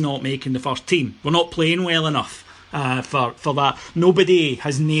that he's not making the first team. We're not playing well enough for that. Nobody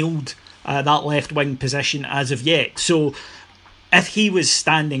has nailed that left wing position as of yet. So if he was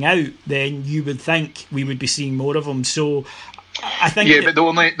standing out, then you would think we would be seeing more of him. So I think but the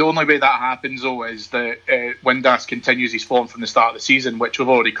only way that happens though is that Windass continues his form from the start of the season, which we've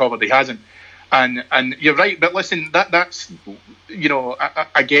already covered. He hasn't. And you're right, but listen, that's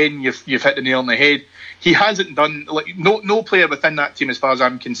again, you've hit the nail on the head. He hasn't done, no player within that team, as far as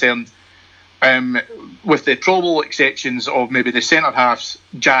I'm concerned, with the probable exceptions of maybe the centre halves,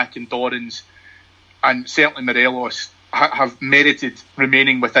 Jack and Dorrans, and certainly Morelos, have merited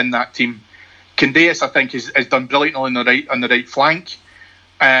remaining within that team. Candeias, I think, has done brilliantly on the right flank.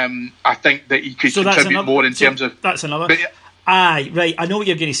 I think that he could contribute more in terms of. That's another. Aye, right. I know what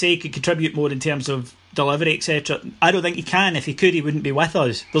you're going to say. He could contribute more in terms of delivery, etc. I don't think he can. If he could, he wouldn't be with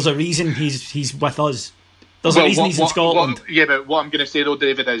us. There's a reason he's with us. There's a reason he's in Scotland. But what I'm going to say though,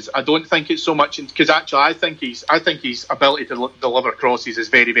 David, is I don't think it's so much because actually I think his ability to deliver crosses is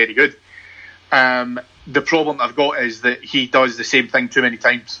very, very good. The problem I've got is that he does the same thing too many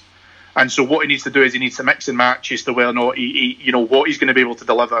times, and so what he needs to do is he needs to mix and match as to whether or not he what he's going to be able to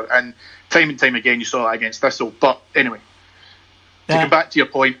deliver. And time again, you saw that against Thistle. But anyway. To come back to your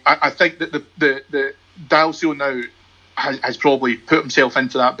point, I think that the Dalcio now has probably put himself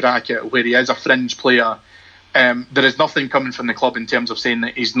into that bracket where he is a fringe player. There is nothing coming from the club in terms of saying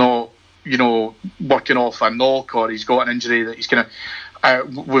that he's not, working off a knock or he's got an injury that he's going to.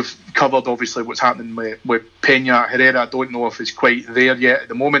 We've covered obviously what's happening with Peña. Herrera, I don't know if he's quite there yet at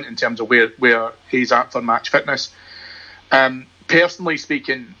the moment in terms of where he's at for match fitness. Personally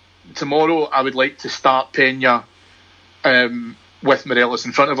speaking, tomorrow I would like to start Peña with Morelos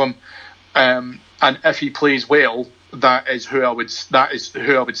in front of him. And if he plays well, that is who I would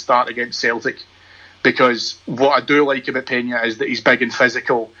start against Celtic. Because what I do like about Peña is that he's big and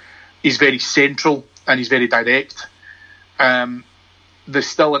physical. He's very central and he's very direct. There's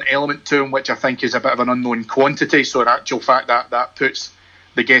still an element to him which I think is a bit of an unknown quantity. So in actual fact, that puts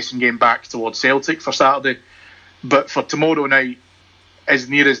the guessing game back towards Celtic for Saturday. But for tomorrow night, as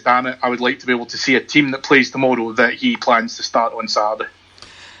near as damn it, I would like to be able to see a team that plays tomorrow that he plans to start on Saturday.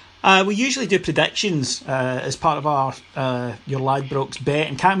 We usually do predictions as part of our Your Ladbrokes bet,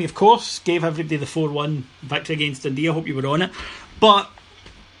 and Cammy, of course, gave everybody the 4-1 victory against Dundee. I hope you were on it, but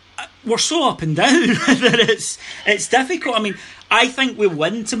we're so up and down that it's difficult. I mean, I think we'll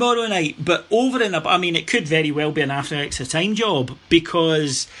win tomorrow night, but over and above, I mean, it could very well be an after extra time job,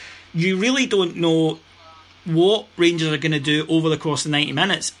 because you really don't know what Rangers are going to do over the course of 90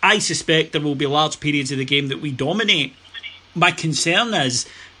 minutes. I suspect there will be large periods of the game that we dominate. My concern is,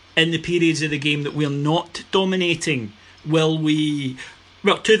 in the periods of the game that we're not dominating, will we...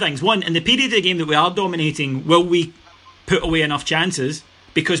 Well, two things. One, in the period of the game that we are dominating, will we put away enough chances?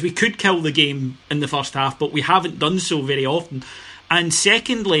 Because we could kill the game in the first half, but we haven't done so very often. And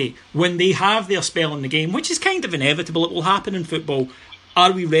secondly, when they have their spell in the game, which is kind of inevitable, it will happen in football,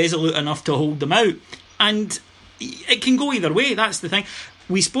 are we resolute enough to hold them out? And it can go either way, that's the thing.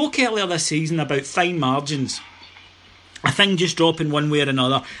 We spoke earlier this season about fine margins. A thing just dropping one way or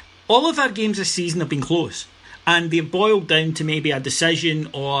another. All of our games this season have been close, and they've boiled down to maybe a decision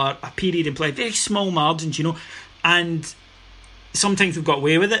or a period in play, very small margins, you know, and sometimes we've got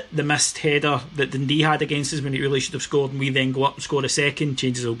away with it. The missed header that Dundee had against us when it really should have scored, and we then go up and score a second,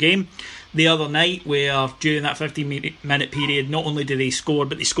 changes the whole game. The other night, where during that 15-minute period, not only do they score,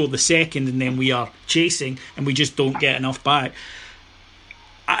 but they score the second, and then we are chasing, and we just don't get enough back.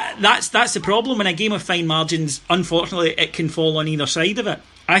 That's the problem. In a game of fine margins, unfortunately, it can fall on either side of it.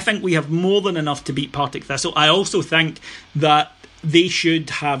 I think we have more than enough to beat Partick Thistle. I also think that they should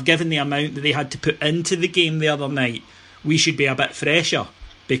have, given the amount that they had to put into the game the other night, we should be a bit fresher,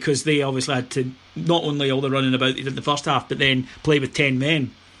 because they obviously had to not only all the running about they did in the first half, but then play with 10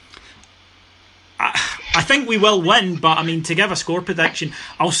 men. I think we will win, but I mean, to give a score prediction,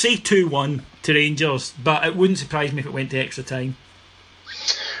 I'll say 2-1 to Rangers, but it wouldn't surprise me if it went to extra time.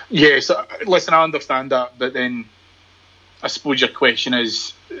 Yes, listen, I understand that, but then I suppose your question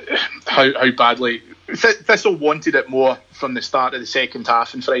is how badly Thistle wanted it more from the start of the second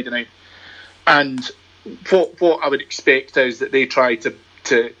half on Friday night, and what I would expect is that they try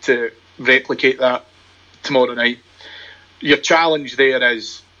to replicate that tomorrow night. Your challenge there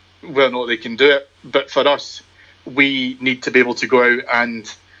is whether or not they can do it, but for us, we need to be able to go out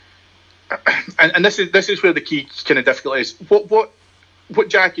and this is where the key kind of difficulty is. What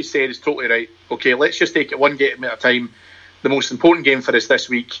Jackie said is totally right. Okay, let's just take it one game at a time. The most important game for us this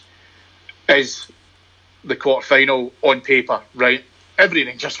week is the quarter-final on paper, right? Every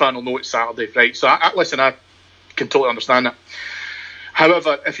Rangers fan will know it's Saturday, right? So, listen, I can totally understand that.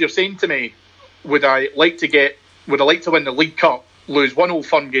 However, if you're saying to me, would I like to win the League Cup, lose one Old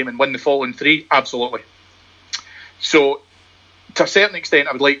Firm game and win the following three? Absolutely. So, to a certain extent,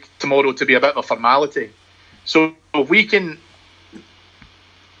 I would like tomorrow to be a bit of a formality. So, if we can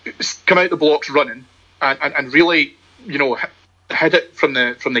come out the blocks running and really, you know, hit it from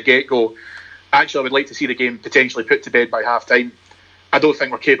the get-go. Actually, I would like to see the game potentially put to bed by half-time. I don't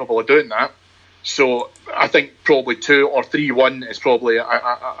think we're capable of doing that. So I think probably 2 or 3-1 is probably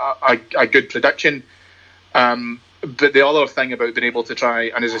a good prediction. But the other thing about being able to try,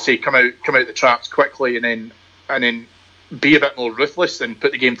 and as I say, come out the traps quickly and then be a bit more ruthless and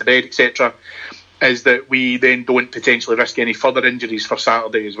put the game to bed, etc., is that we then don't potentially risk any further injuries for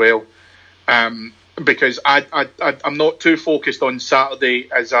Saturday as well. Because I'm not too focused on Saturday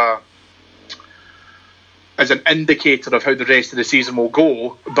as an indicator of how the rest of the season will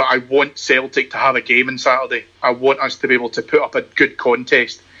go, but I want Celtic to have a game on Saturday. I want us to be able to put up a good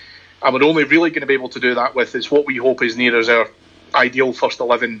contest. And we're only really going to be able to do that with is what we hope is near as our ideal first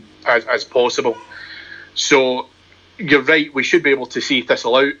 11 as possible. So you're right, we should be able to see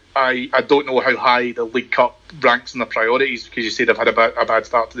Thistle out. I don't know how high the League Cup ranks in their priorities, because you say they've had a bad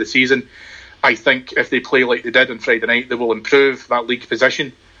start to the season. I think if they play like they did on Friday night, they will improve that league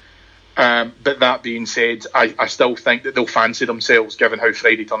position. But that being said, I still think that they'll fancy themselves given how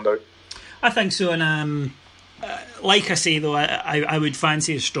Friday turned out. I think so, and like I say though, I would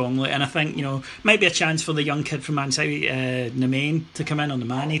fancy it strongly, and I think, you know, might be a chance for the young kid from Man City, Nemane, to come in, or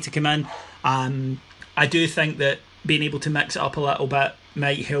Nemane to come in. I do think that being able to mix it up a little bit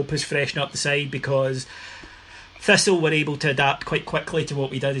might help us freshen up the side, because Thistle were able to adapt quite quickly to what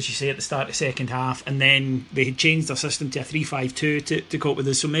we did, as you say, at the start of the second half, and then they had changed their system to a 3-5-2 to cope with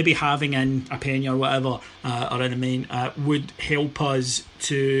us. So maybe having in a Penny or whatever, or in a main, would help us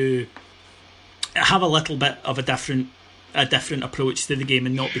to have a little bit of a different approach to the game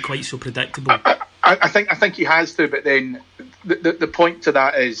and not be quite so predictable. I think he has to, but then the point to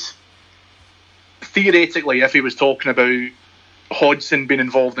that is, theoretically, if he was talking about Hodgson being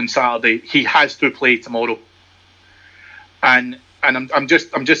involved on Saturday, he has to play tomorrow. And I'm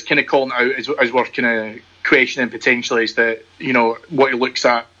just kind of calling it out as we're kind of questioning potentially is that, you know, what he looks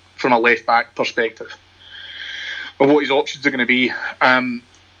at from a left back perspective and what his options are going to be.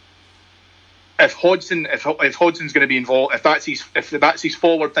 If Hodgson's going to be involved, if that's his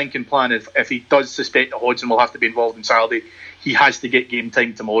forward thinking plan, if he does suspect that Hodgson will have to be involved on Saturday, he has to get game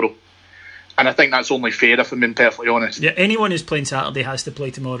time tomorrow. And I think that's only fair, if I'm being perfectly honest. Yeah, anyone who's playing Saturday has to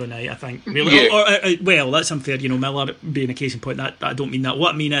play tomorrow night, I think. Really. Yeah. Well, that's unfair. You know, Miller being a case in point, that I don't mean that.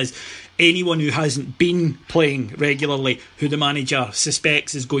 What I mean is, anyone who hasn't been playing regularly, who the manager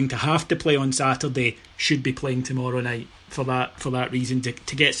suspects is going to have to play on Saturday, should be playing tomorrow night for that reason,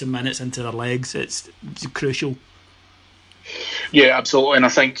 to get some minutes into their legs. It's crucial. Yeah, absolutely. And I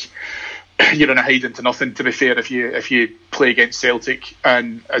think you're in a hide into nothing, to be fair, if you play against Celtic,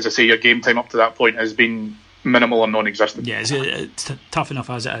 and as I say, your game time up to that point has been minimal or non-existent. Yeah, it's tough enough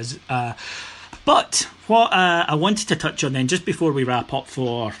as it is. But what I wanted to touch on then, just before we wrap up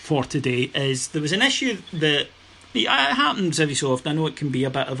for today, is there was an issue that it happens every so often. I know it can be a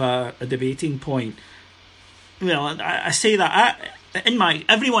bit of a debating point. Well, I say that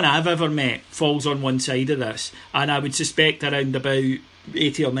everyone I've ever met falls on one side of this, and I would suspect around about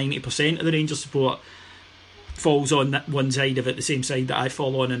 80 or 90% of the Rangers support falls on that one side of it, the same side that I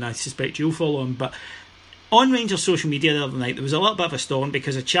fall on, and I suspect you'll fall on. But on Rangers social media the other night, there was a little bit of a storm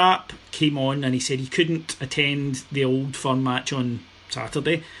because a chap came on and he said he couldn't attend the Old Firm match on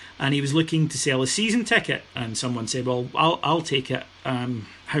Saturday, and he was looking to sell a season ticket, and someone said, well, I'll take it,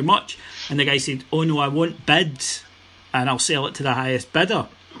 how much? And the guy said, oh no, I want bids and I'll sell it to the highest bidder,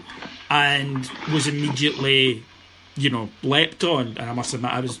 and was immediately, you know, leapt on. And I must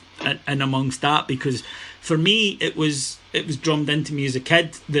admit, I was in amongst that, because for me it was drummed into me as a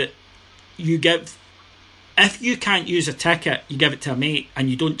kid that if you can't use a ticket, you give it to a mate and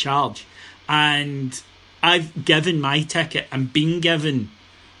you don't charge. And I've given my ticket and been given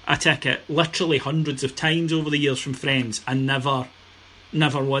a ticket literally hundreds of times over the years from friends, and never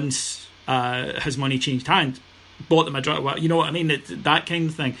once has money changed hands. Bought them a drink, you know what I mean, that kind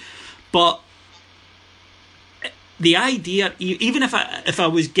of thing. But the idea, even if I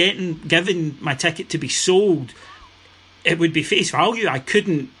was given my ticket to be sold, it would be face value. I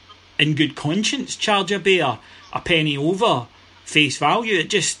couldn't, in good conscience, charge a bear a penny over face value.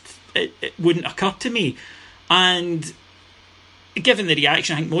 It wouldn't occur to me. And given the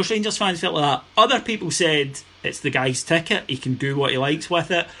reaction, I think most Rangers fans felt like that. Other people said it's the guy's ticket, he can do what he likes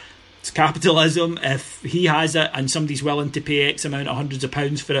with it. It's capitalism. If he has it and somebody's willing to pay X amount of hundreds of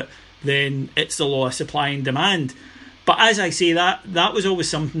pounds for it, then it's the law of supply and demand. But as I say, that was always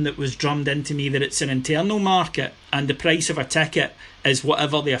something that was drummed into me, that it's an internal market and the price of a ticket is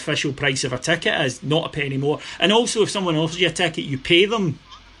whatever the official price of a ticket is, not a penny more. And also, if someone offers you a ticket, you pay them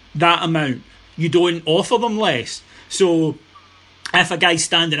that amount. You don't offer them less. So if a guy's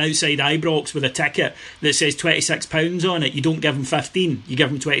standing outside Ibrox with a ticket that says £26 on it, you don't give him 15, you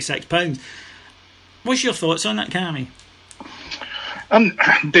give him £26. What's your thoughts on that, Cammy?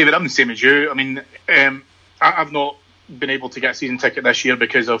 David, I'm the same as you. I mean, I've not been able to get a season ticket this year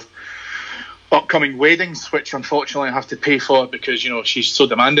because of upcoming weddings, which unfortunately I have to pay for because, you know, she's so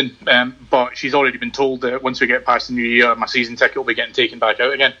demanding. But she's already been told that once we get past the new year, my season ticket will be getting taken back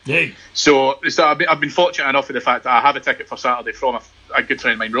out again. Yay. So I've been fortunate enough with the fact that I have a ticket for Saturday from a good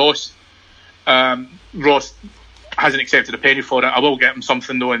friend of mine, Ross. Ross hasn't accepted a penny for it. I will get him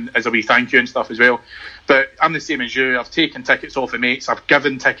something though, and as a wee thank you and stuff as well. But I'm the same as you. I've taken tickets off of mates. I've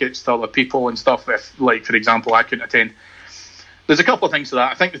given tickets to other people and stuff. If, like, for example, I couldn't attend. There's a couple of things to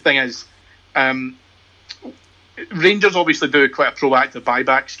that. I think the thing is, Rangers obviously do quite a proactive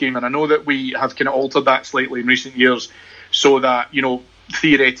buyback scheme, and I know that we have kind of altered that slightly in recent years so that, you know,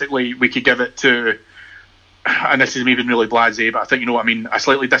 theoretically we could give it to, and this is even really blasé, but I think, you know what I mean, a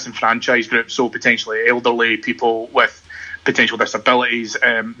slightly disenfranchised group, so potentially elderly people with potential disabilities,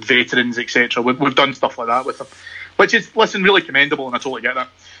 veterans, etc. We've done stuff like that with them, which is, listen, really commendable, and I totally get that.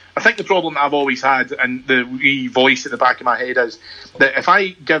 I think the problem I've always had, and the wee voice at the back of my head, is that if I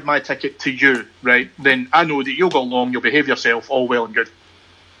give my ticket to you, right, then I know that you'll go along, you'll behave yourself, all well and good.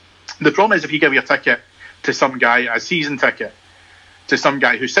 The problem is if you give your ticket to some guy, a season ticket, to some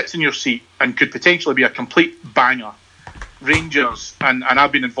guy who sits in your seat and could potentially be a complete banger. Rangers, and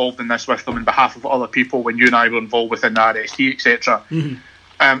I've been involved in this with them on behalf of other people when you and I were involved within the RST, etc.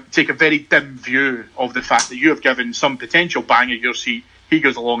 Take a very dim view of the fact that you have given some potential banger your seat. He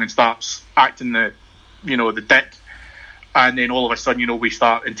goes along and starts acting the dick, and then all of a sudden, we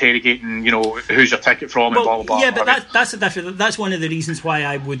start interrogating, who's your ticket from, and blah blah blah. Yeah, but that's a different. That's one of the reasons why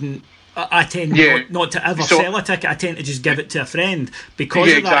I wouldn't. I tend not to ever sell a ticket. I tend to just give it to a friend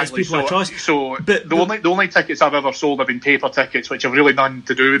because of that. It's people I trust. So the only tickets I've ever sold have been paper tickets, which have really nothing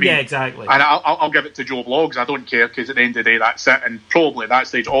to do with me. Yeah, exactly. And I'll give it to Joe Bloggs. I don't care, because at the end of the day, that's it. And probably at that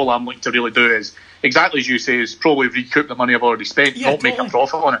stage, all I'm looking to really do is, exactly as you say, is probably recoup the money I've already spent, not make a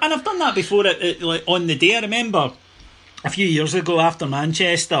profit on it. And I've done that before. Like on the day, I remember a few years ago after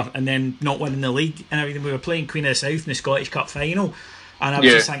Manchester and then not winning the league and everything, we were playing Queen of the South in the Scottish Cup final. And I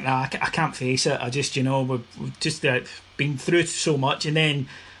was just thinking, I can't face it. I just, we've just been through so much. And then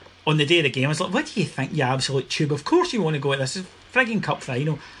on the day of the game, I was like, what do you think, you absolute tube? Of course you want to go at this. It's a frigging cup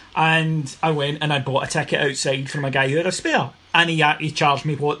final. And I went and I bought a ticket outside from a guy who had a spare. And he charged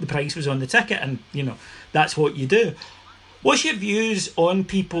me what the price was on the ticket. And, that's what you do. What's your views on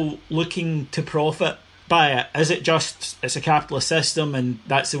people looking to profit by it? Is it just, it's a capitalist system and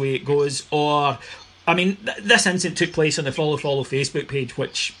that's the way it goes? Or... I mean, this incident took place on the Follow Facebook page,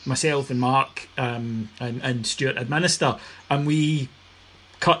 which myself and Mark and Stuart administer, and we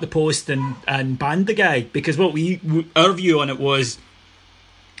cut the post and banned the guy because our view on it was,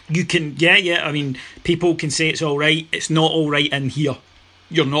 you can, I mean, people can say it's all right, it's not all right in here.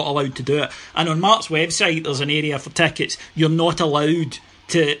 You're not allowed to do it. And on Mark's website, there's an area for tickets. You're not allowed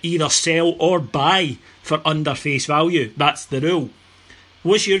to either sell or buy for under face value. That's the rule.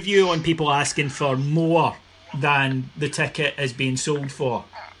 What's your view on people asking for more than the ticket is being sold for?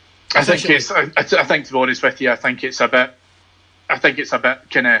 I think to be honest with you, I think it's a bit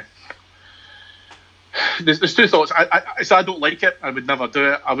kind of. There's two thoughts. I don't like it. I would never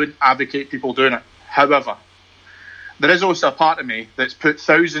do it. I wouldn't advocate people doing it. However, there is also a part of me that's put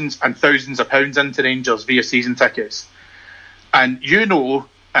thousands and thousands of pounds into Rangers via season tickets, and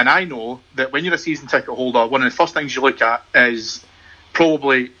and I know that when you're a season ticket holder, one of the first things you look at is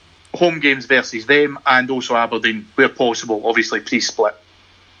probably home games versus them, and also Aberdeen, where possible, obviously pre-split.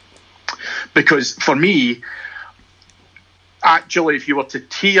 Because for me, actually, if you were to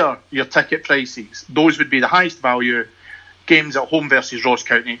tier your ticket prices, those would be the highest value. Games at home versus Ross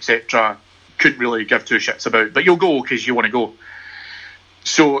County, etc., couldn't really give two shits about, but you'll go because you want to go.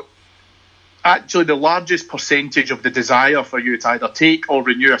 So actually, the largest percentage of the desire for you to either take or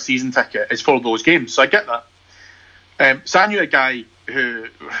renew a season ticket is for those games. So I get that. So I knew a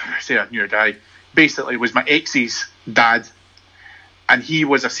guy basically was my ex's dad, and he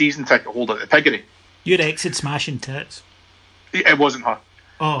was a season ticket holder at the Piggery. Your ex had smashing tits? It wasn't her.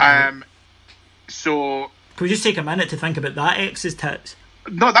 Oh. Right. So... Can we just take a minute to think about that ex's tits?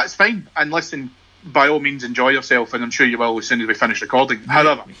 No, that's fine. And listen, by all means, enjoy yourself, and I'm sure you will as soon as we finish recording.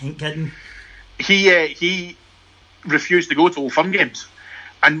 However, I ain't kidding. He refused to go to Old Firm games.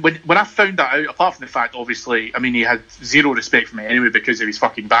 And when I found that out, apart from the fact, obviously, I mean, he had zero respect for me anyway because of his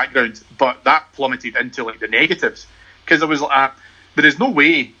fucking background, but that plummeted into the negatives. Because I was like, there is no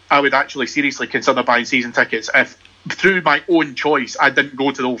way I would actually seriously consider buying season tickets if, through my own choice, I didn't go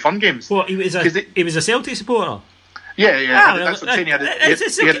to the Old Firm games. Well, he was a Celtic supporter? Yeah. That's what I'm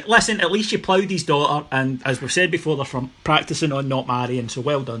saying. Listen, at least you ploughed his daughter, and as we've said before, they're from practising on not marrying, so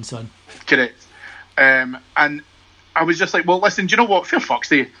well done, son. Correct. And I was just like, well, listen, do you know what? Fair fuck's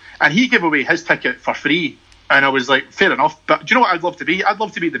sake. And he gave away his ticket for free. And I was like, fair enough. But do you know what I'd love to be? I'd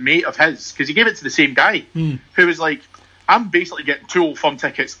love to be the mate of his. Because he gave it to the same guy who was like, I'm basically getting 2 Old Firm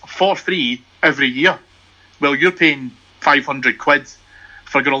tickets for free every year. Well, you're paying 500 quid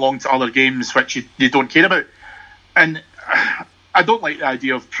for going along to other games which you don't care about. And I don't like the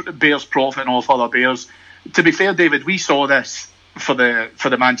idea of Bears profiting off other Bears. To be fair, David, we saw this for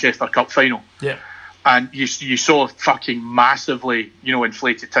the Manchester Cup final. Yeah. And you saw fucking massively,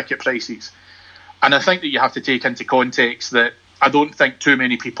 inflated ticket prices. And I think that you have to take into context that I don't think too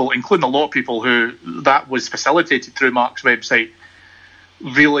many people, including a lot of people who that was facilitated through Mark's website,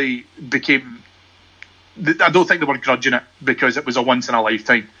 really became... I don't think they were grudging it because it was a once in a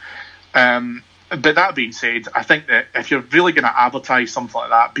lifetime. But that being said, I think that if you're really going to advertise something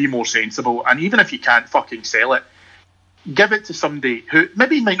like that, be more sensible. And even if you can't fucking sell it, give it to somebody who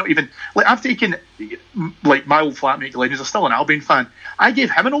maybe might not even... I've taken, my old flatmate Glenn, who's still an Albion fan. I gave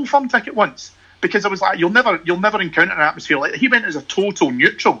him an Old Firm ticket once because I was like, you'll never encounter an atmosphere like that. He went as a total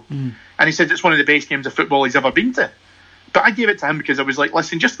neutral. And he said it's one of the best games of football he's ever been to. But I gave it to him because I was like,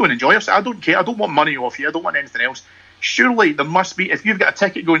 listen, just go and enjoy yourself. I don't care. I don't want money off you. I don't want anything else. surely there must be, if you've got a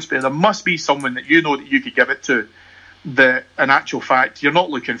ticket going spare, there must be someone that you know that you could give it to, that in actual fact you're not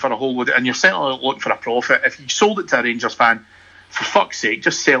looking for a whole load, and you're certainly not looking for a profit. If you sold it to a Rangers fan, for fuck's sake,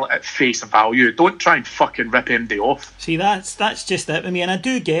 just sell it at face value. Don't try and fucking rip MD off. See, that's just it with me. And I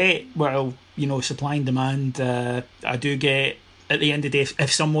do get, well, you know, supply and demand. I do get, at the end of the day,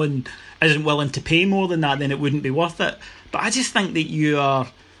 if someone isn't willing to pay more than that, then it wouldn't be worth it. But I just think that you are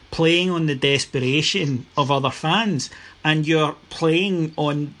playing on the desperation of other fans, and you're playing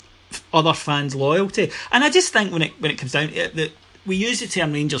on other fans' loyalty. And I just think when it comes down to it, that we use the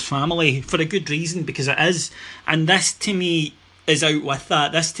term Rangers family for a good reason, because it is. And this, to me, is out with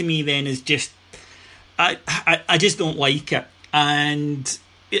that. This, to me, then, is just, I just don't like it. And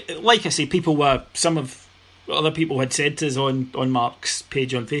like I say, some of other people had said to us on Mark's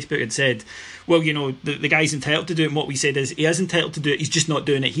page on Facebook, had said, well, you know, the guy's entitled to do it, and what we said is he is entitled to do it, he's just not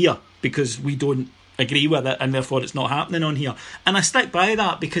doing it here because we don't agree with it, and therefore it's not happening on here. And I stick by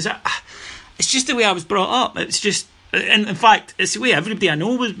that, because it's just the way I was brought up. It's just, and in fact, it's the way everybody I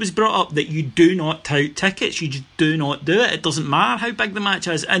know was brought up, that you do not tout tickets, you just do not do it. It doesn't matter how big the match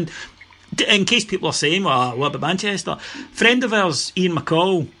is. And in case people are saying, well, what about Manchester? Friend of ours, Ian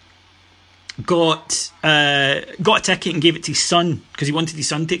McCall, got a ticket and gave it to his son because he wanted his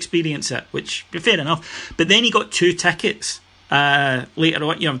son to experience it, which, fair enough. But then he got 2 tickets later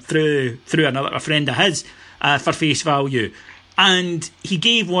on, you know, through a friend of his, for face value, and he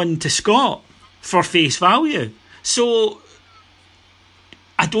gave one to Scott for face value. So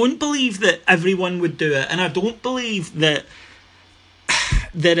I don't believe that everyone would do it, and I don't believe that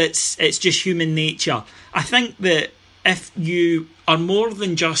it's just human nature. I think that if you are more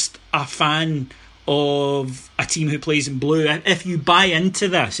than just a fan of a team who plays in blue, if you buy into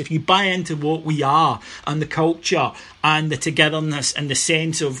this, if you buy into what we are and the culture and the togetherness and the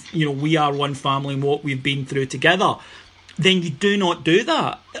sense of, you know, we are one family and what we've been through together, then you do not do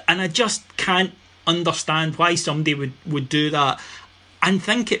that. And I just can't understand why somebody would do that and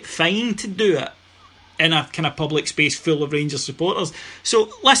think it fine to do it in a kind of public space full of Rangers supporters. So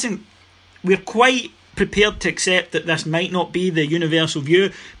listen, we're quite prepared to accept that this might not be the universal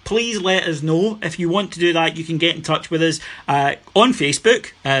view. Please let us know. If you want to do that, you can get in touch with us on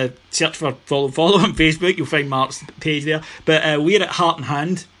Facebook. Search for follow on Facebook, you'll find Mark's page there. But we're at Heart and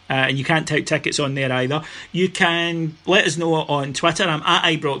Hand, and you can't tout tickets on there either. You can let us know on Twitter. I'm at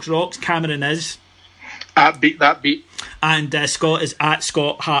IbroxRocks. Cameron is at Beat That Beat, and Scott is at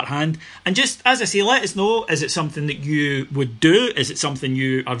Scott Hearthand. And just, as I say, let us know, is it something that you would do? Is it something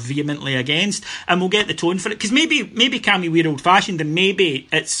you are vehemently against? And we'll get the tone for it, because maybe Cammy, we're old fashioned, and maybe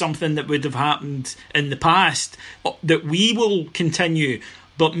it's something that would have happened in the past that we will continue,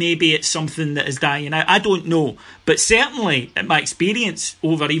 but maybe it's something that is dying out. I don't know. But certainly, my experience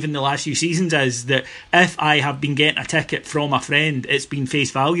over even the last few seasons is that if I have been getting a ticket from a friend, it's been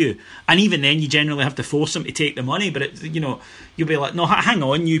face value. And even then, you generally have to force them to take the money. But, you'll be like, no, hang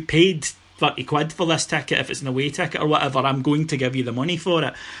on, you paid 30 quid for this ticket. If it's an away ticket or whatever, I'm going to give you the money for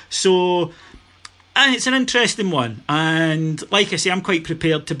it. So, and it's an interesting one. And like I say, I'm quite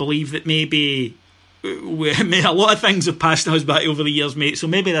prepared to believe that maybe a lot of things have passed us by over the years, mate, so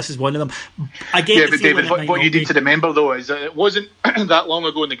maybe this is one of them. I get but David, what you need to remember though is that it wasn't that long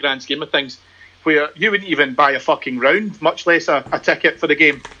ago in the grand scheme of things where you wouldn't even buy a fucking round, much less a ticket for the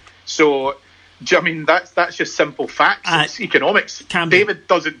game. So, do you know what I mean? That's just simple facts. It's economics. Cameron, David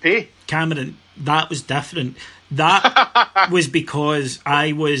doesn't pay. Cameron, that was different. That was because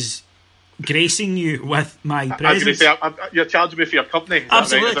I was gracing you with my presence. You're charging me for your company.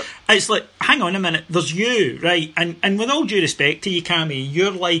 Absolutely. Right? It's like, hang on a minute, there's you, right? And with all due respect to you, Cammy, you're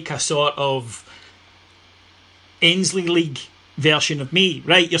like a sort of Ainsley League version of me,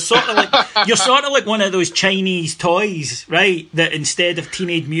 right? You're sort of like one of those Chinese toys, right? That instead of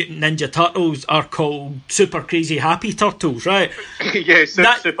Teenage Mutant Ninja Turtles are called Super Crazy Happy Turtles, right? Yeah,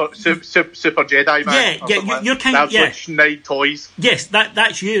 super Jedi man. Yeah, you're kind of like Schneid toys. Yes,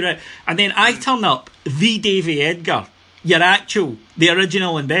 that's you, right? And then I turn up, the Davy Edgar, the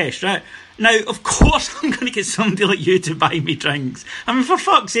original and best, right? Now, of course, I'm going to get somebody like you to buy me drinks. I mean, for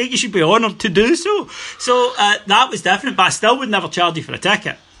fuck's sake, you should be honoured to do so. So that was different, but I still would never charge you for a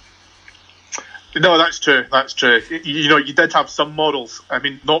ticket. No, that's true. You did have some morals. I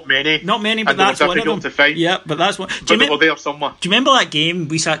mean, not many, but that's one of them. To find. Yeah, but that's one. But they were there somewhere. Do you remember that game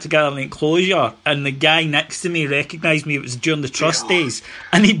we sat together in the enclosure, and the guy next to me recognised me? It was during the trust days,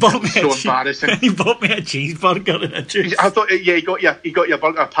 and he bought me embarrassing. He bought me a cheeseburger and a juice. I thought, he got your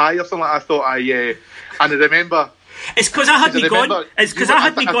burger pie or something. I thought and I remember. It's because I hadn't gone. It's because I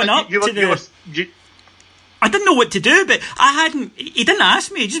hadn't gone up to the. I didn't know what to do, but he didn't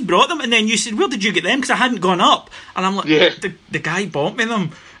ask me, he just brought them, and then you said, where did you get them? Because I hadn't gone up. And I'm like, the guy bought me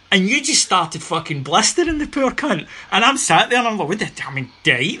them. And you just started fucking blistering the poor cunt. And I'm sat there and I'm like, did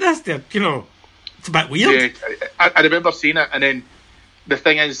I eat this? It's a bit weird. Yeah, I remember seeing it, and then the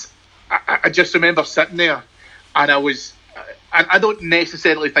thing is, I just remember sitting there, and I don't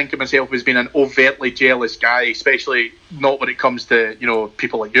necessarily think of myself as being an overtly jealous guy, especially not when it comes to,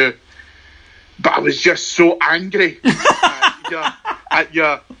 people like you. But I was just so angry at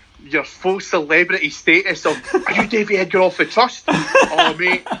your full celebrity status of, are you Davy Edgar off the Trust? Oh,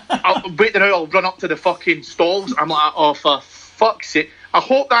 mate, I'll run up to the fucking stalls. I'm like, oh, for fuck's sake. I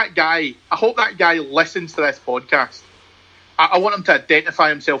hope that guy listens to this podcast. I want him to identify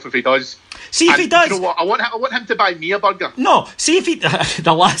himself if he does. See if he does. You know what? I want him to buy me a burger. No, see if he.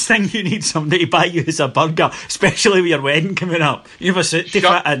 The last thing you need somebody to buy you is a burger, especially with your wedding coming up. You have a suit to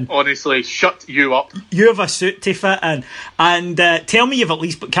fit in. Honestly, shut you up. You have a suit to fit in, and tell me you've at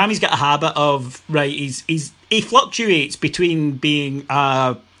least. But Cammy's got a habit of he fluctuates between being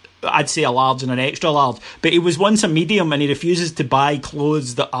I'd say a large and an extra large, but he was once a medium, and he refuses to buy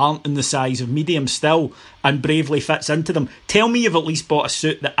clothes that aren't in the size of medium still, and bravely fits into them. Tell me you've at least bought a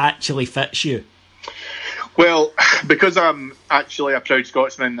suit that actually fits you. Well, because I'm actually a proud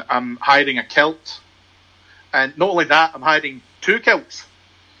Scotsman, I'm hiring a kilt, and not only that, I'm hiring 2 kilts.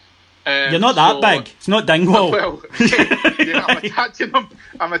 You're not that big. It's not Dingwall. Well,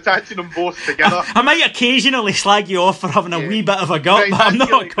 I'm attaching them both together. I might occasionally slag you off for having a wee bit of a gut, but I'm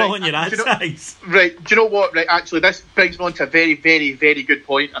not calling you that size. Right, do you know what? Right, actually, this brings me on to a very, very, very good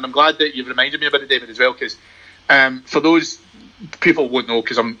point, and I'm glad that you've reminded me about it, David, as well, because for those people won't know,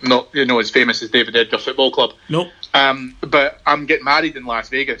 because I'm not as famous as David Edgar Football Club. Nope. But I'm getting married in Las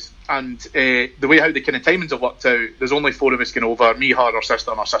Vegas, and the way how the kind of timings have worked out, there's only 4 of us going over, me, her, our sister,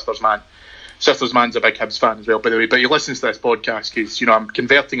 and our sister's man. Sister's man's a big Hibs fan as well, by the way, but he listens to this podcast because, I'm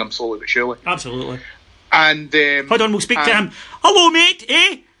converting him slowly but surely. Absolutely. And hold on, we'll speak to him. Hello, mate,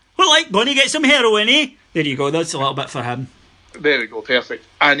 eh? What, going to get some heroin, eh? There you go, that's a little bit for him. There we go, perfect.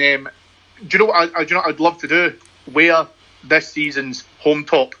 And do you know what I'd love to do? Wear this season's home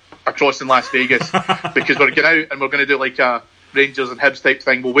top across in Las Vegas, because we're going out and we're going to do like a Rangers and Hibs type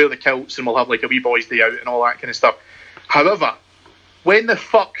thing. We'll wear the kilts and we'll have like a wee boys' day out and all that kind of stuff. However, when the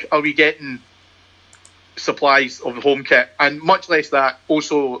fuck are we getting supplies of the home kit, and much less that,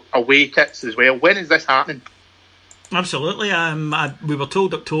 also away kits as well? When is this happening? Absolutely. We were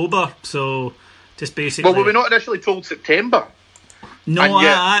told October, so just basically. Well, were we not initially told September? No,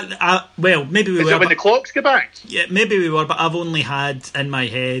 well, maybe we were. Is it when the clocks go back? Yeah, maybe we were, but I've only had in my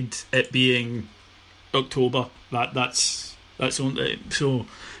head it being October. That's only, so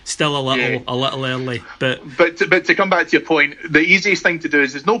still a little early. But to come back to your point, the easiest thing to do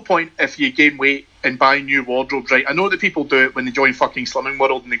is there's no point if you gain weight and buy new wardrobes, right? I know that people do it when they join fucking Slimming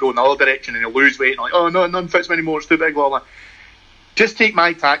World and they go in the other direction and they lose weight and like, oh no, none fits me anymore, it's too big, blah blah. Just take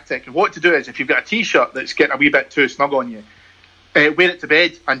my tactic, and what to do is, if you've got a t-shirt that's getting a wee bit too snug on you, wear it to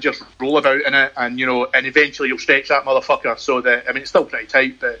bed and just roll about in it, and and eventually you'll stretch that motherfucker so that, it's still pretty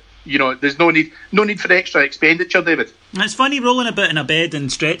tight, but there's no need for the extra expenditure, David. It's funny, rolling about in a bed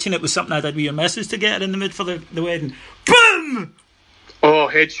and stretching it was something I did with your missus to get her in the mood for the wedding. Boom! Oh,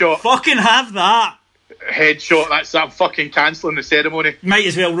 headshot. Fucking have that. Headshot, that's that fucking cancelling the ceremony. Might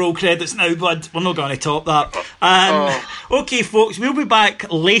as well roll credits now, bud. We're not going to top that. Okay, folks, we'll be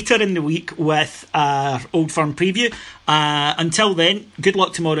back later in the week with our Old Firm preview. Until then, good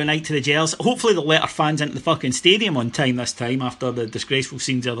luck tomorrow night to the Gels. Hopefully they'll let our fans into the fucking stadium on time this time, after the disgraceful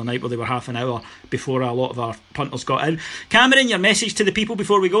scenes the other night where they were half an hour before a lot of our punters got in. Cameron, your message to the people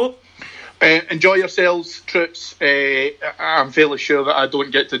before we go? Enjoy yourselves, troops. I'm fairly sure that I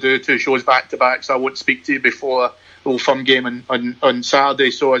don't get to do 2 shows back to back, so I won't speak to you before the Old Firm game on Saturday.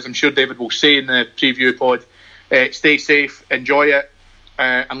 So, as I'm sure David will say in the preview pod, stay safe, enjoy it,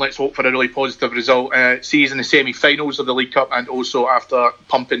 and let's hope for a really positive result. See you in the semi-finals of the League Cup, and also after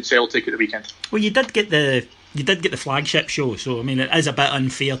pumping Celtic at the weekend. Well, you did get the flagship show, so it is a bit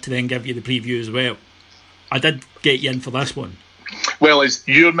unfair to then give you the preview as well. I did get you in for this one. Well, as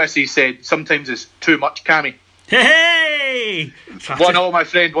your missus said, sometimes it's too much, Cammy. Hey! 1-0, my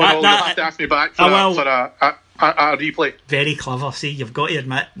friend, 1-0. You'll have to ask me back for a replay. Very clever. See, you've got to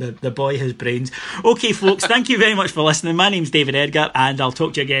admit, the boy has brains. Okay, folks, thank you very much for listening. My name's David Edgar, and I'll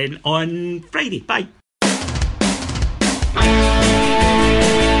talk to you again on Friday. Bye.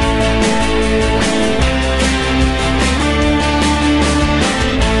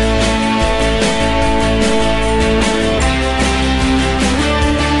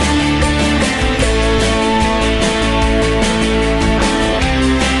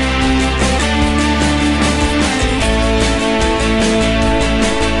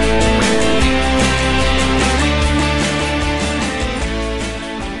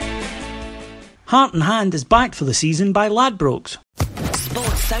 Heart and Hand is backed for the season by Ladbrokes.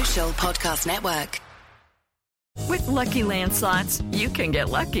 Sports Social Podcast Network. With Lucky Land Slots, you can get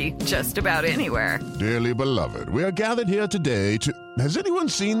lucky just about anywhere. Dearly beloved, we are gathered here today to... Has anyone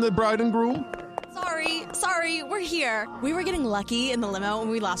seen the bride and groom? Sorry, we're here. We were getting lucky in the limo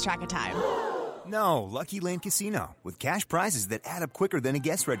and we lost track of time. No, Lucky Land Casino, with cash prizes that add up quicker than a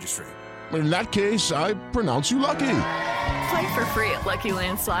guest registry. In that case, I pronounce you lucky. Play for free at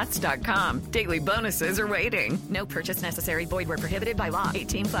LuckyLandSlots.com. Daily bonuses are waiting. No purchase necessary. Void where prohibited by law.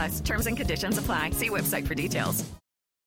 18+. Terms and conditions apply. See website for details.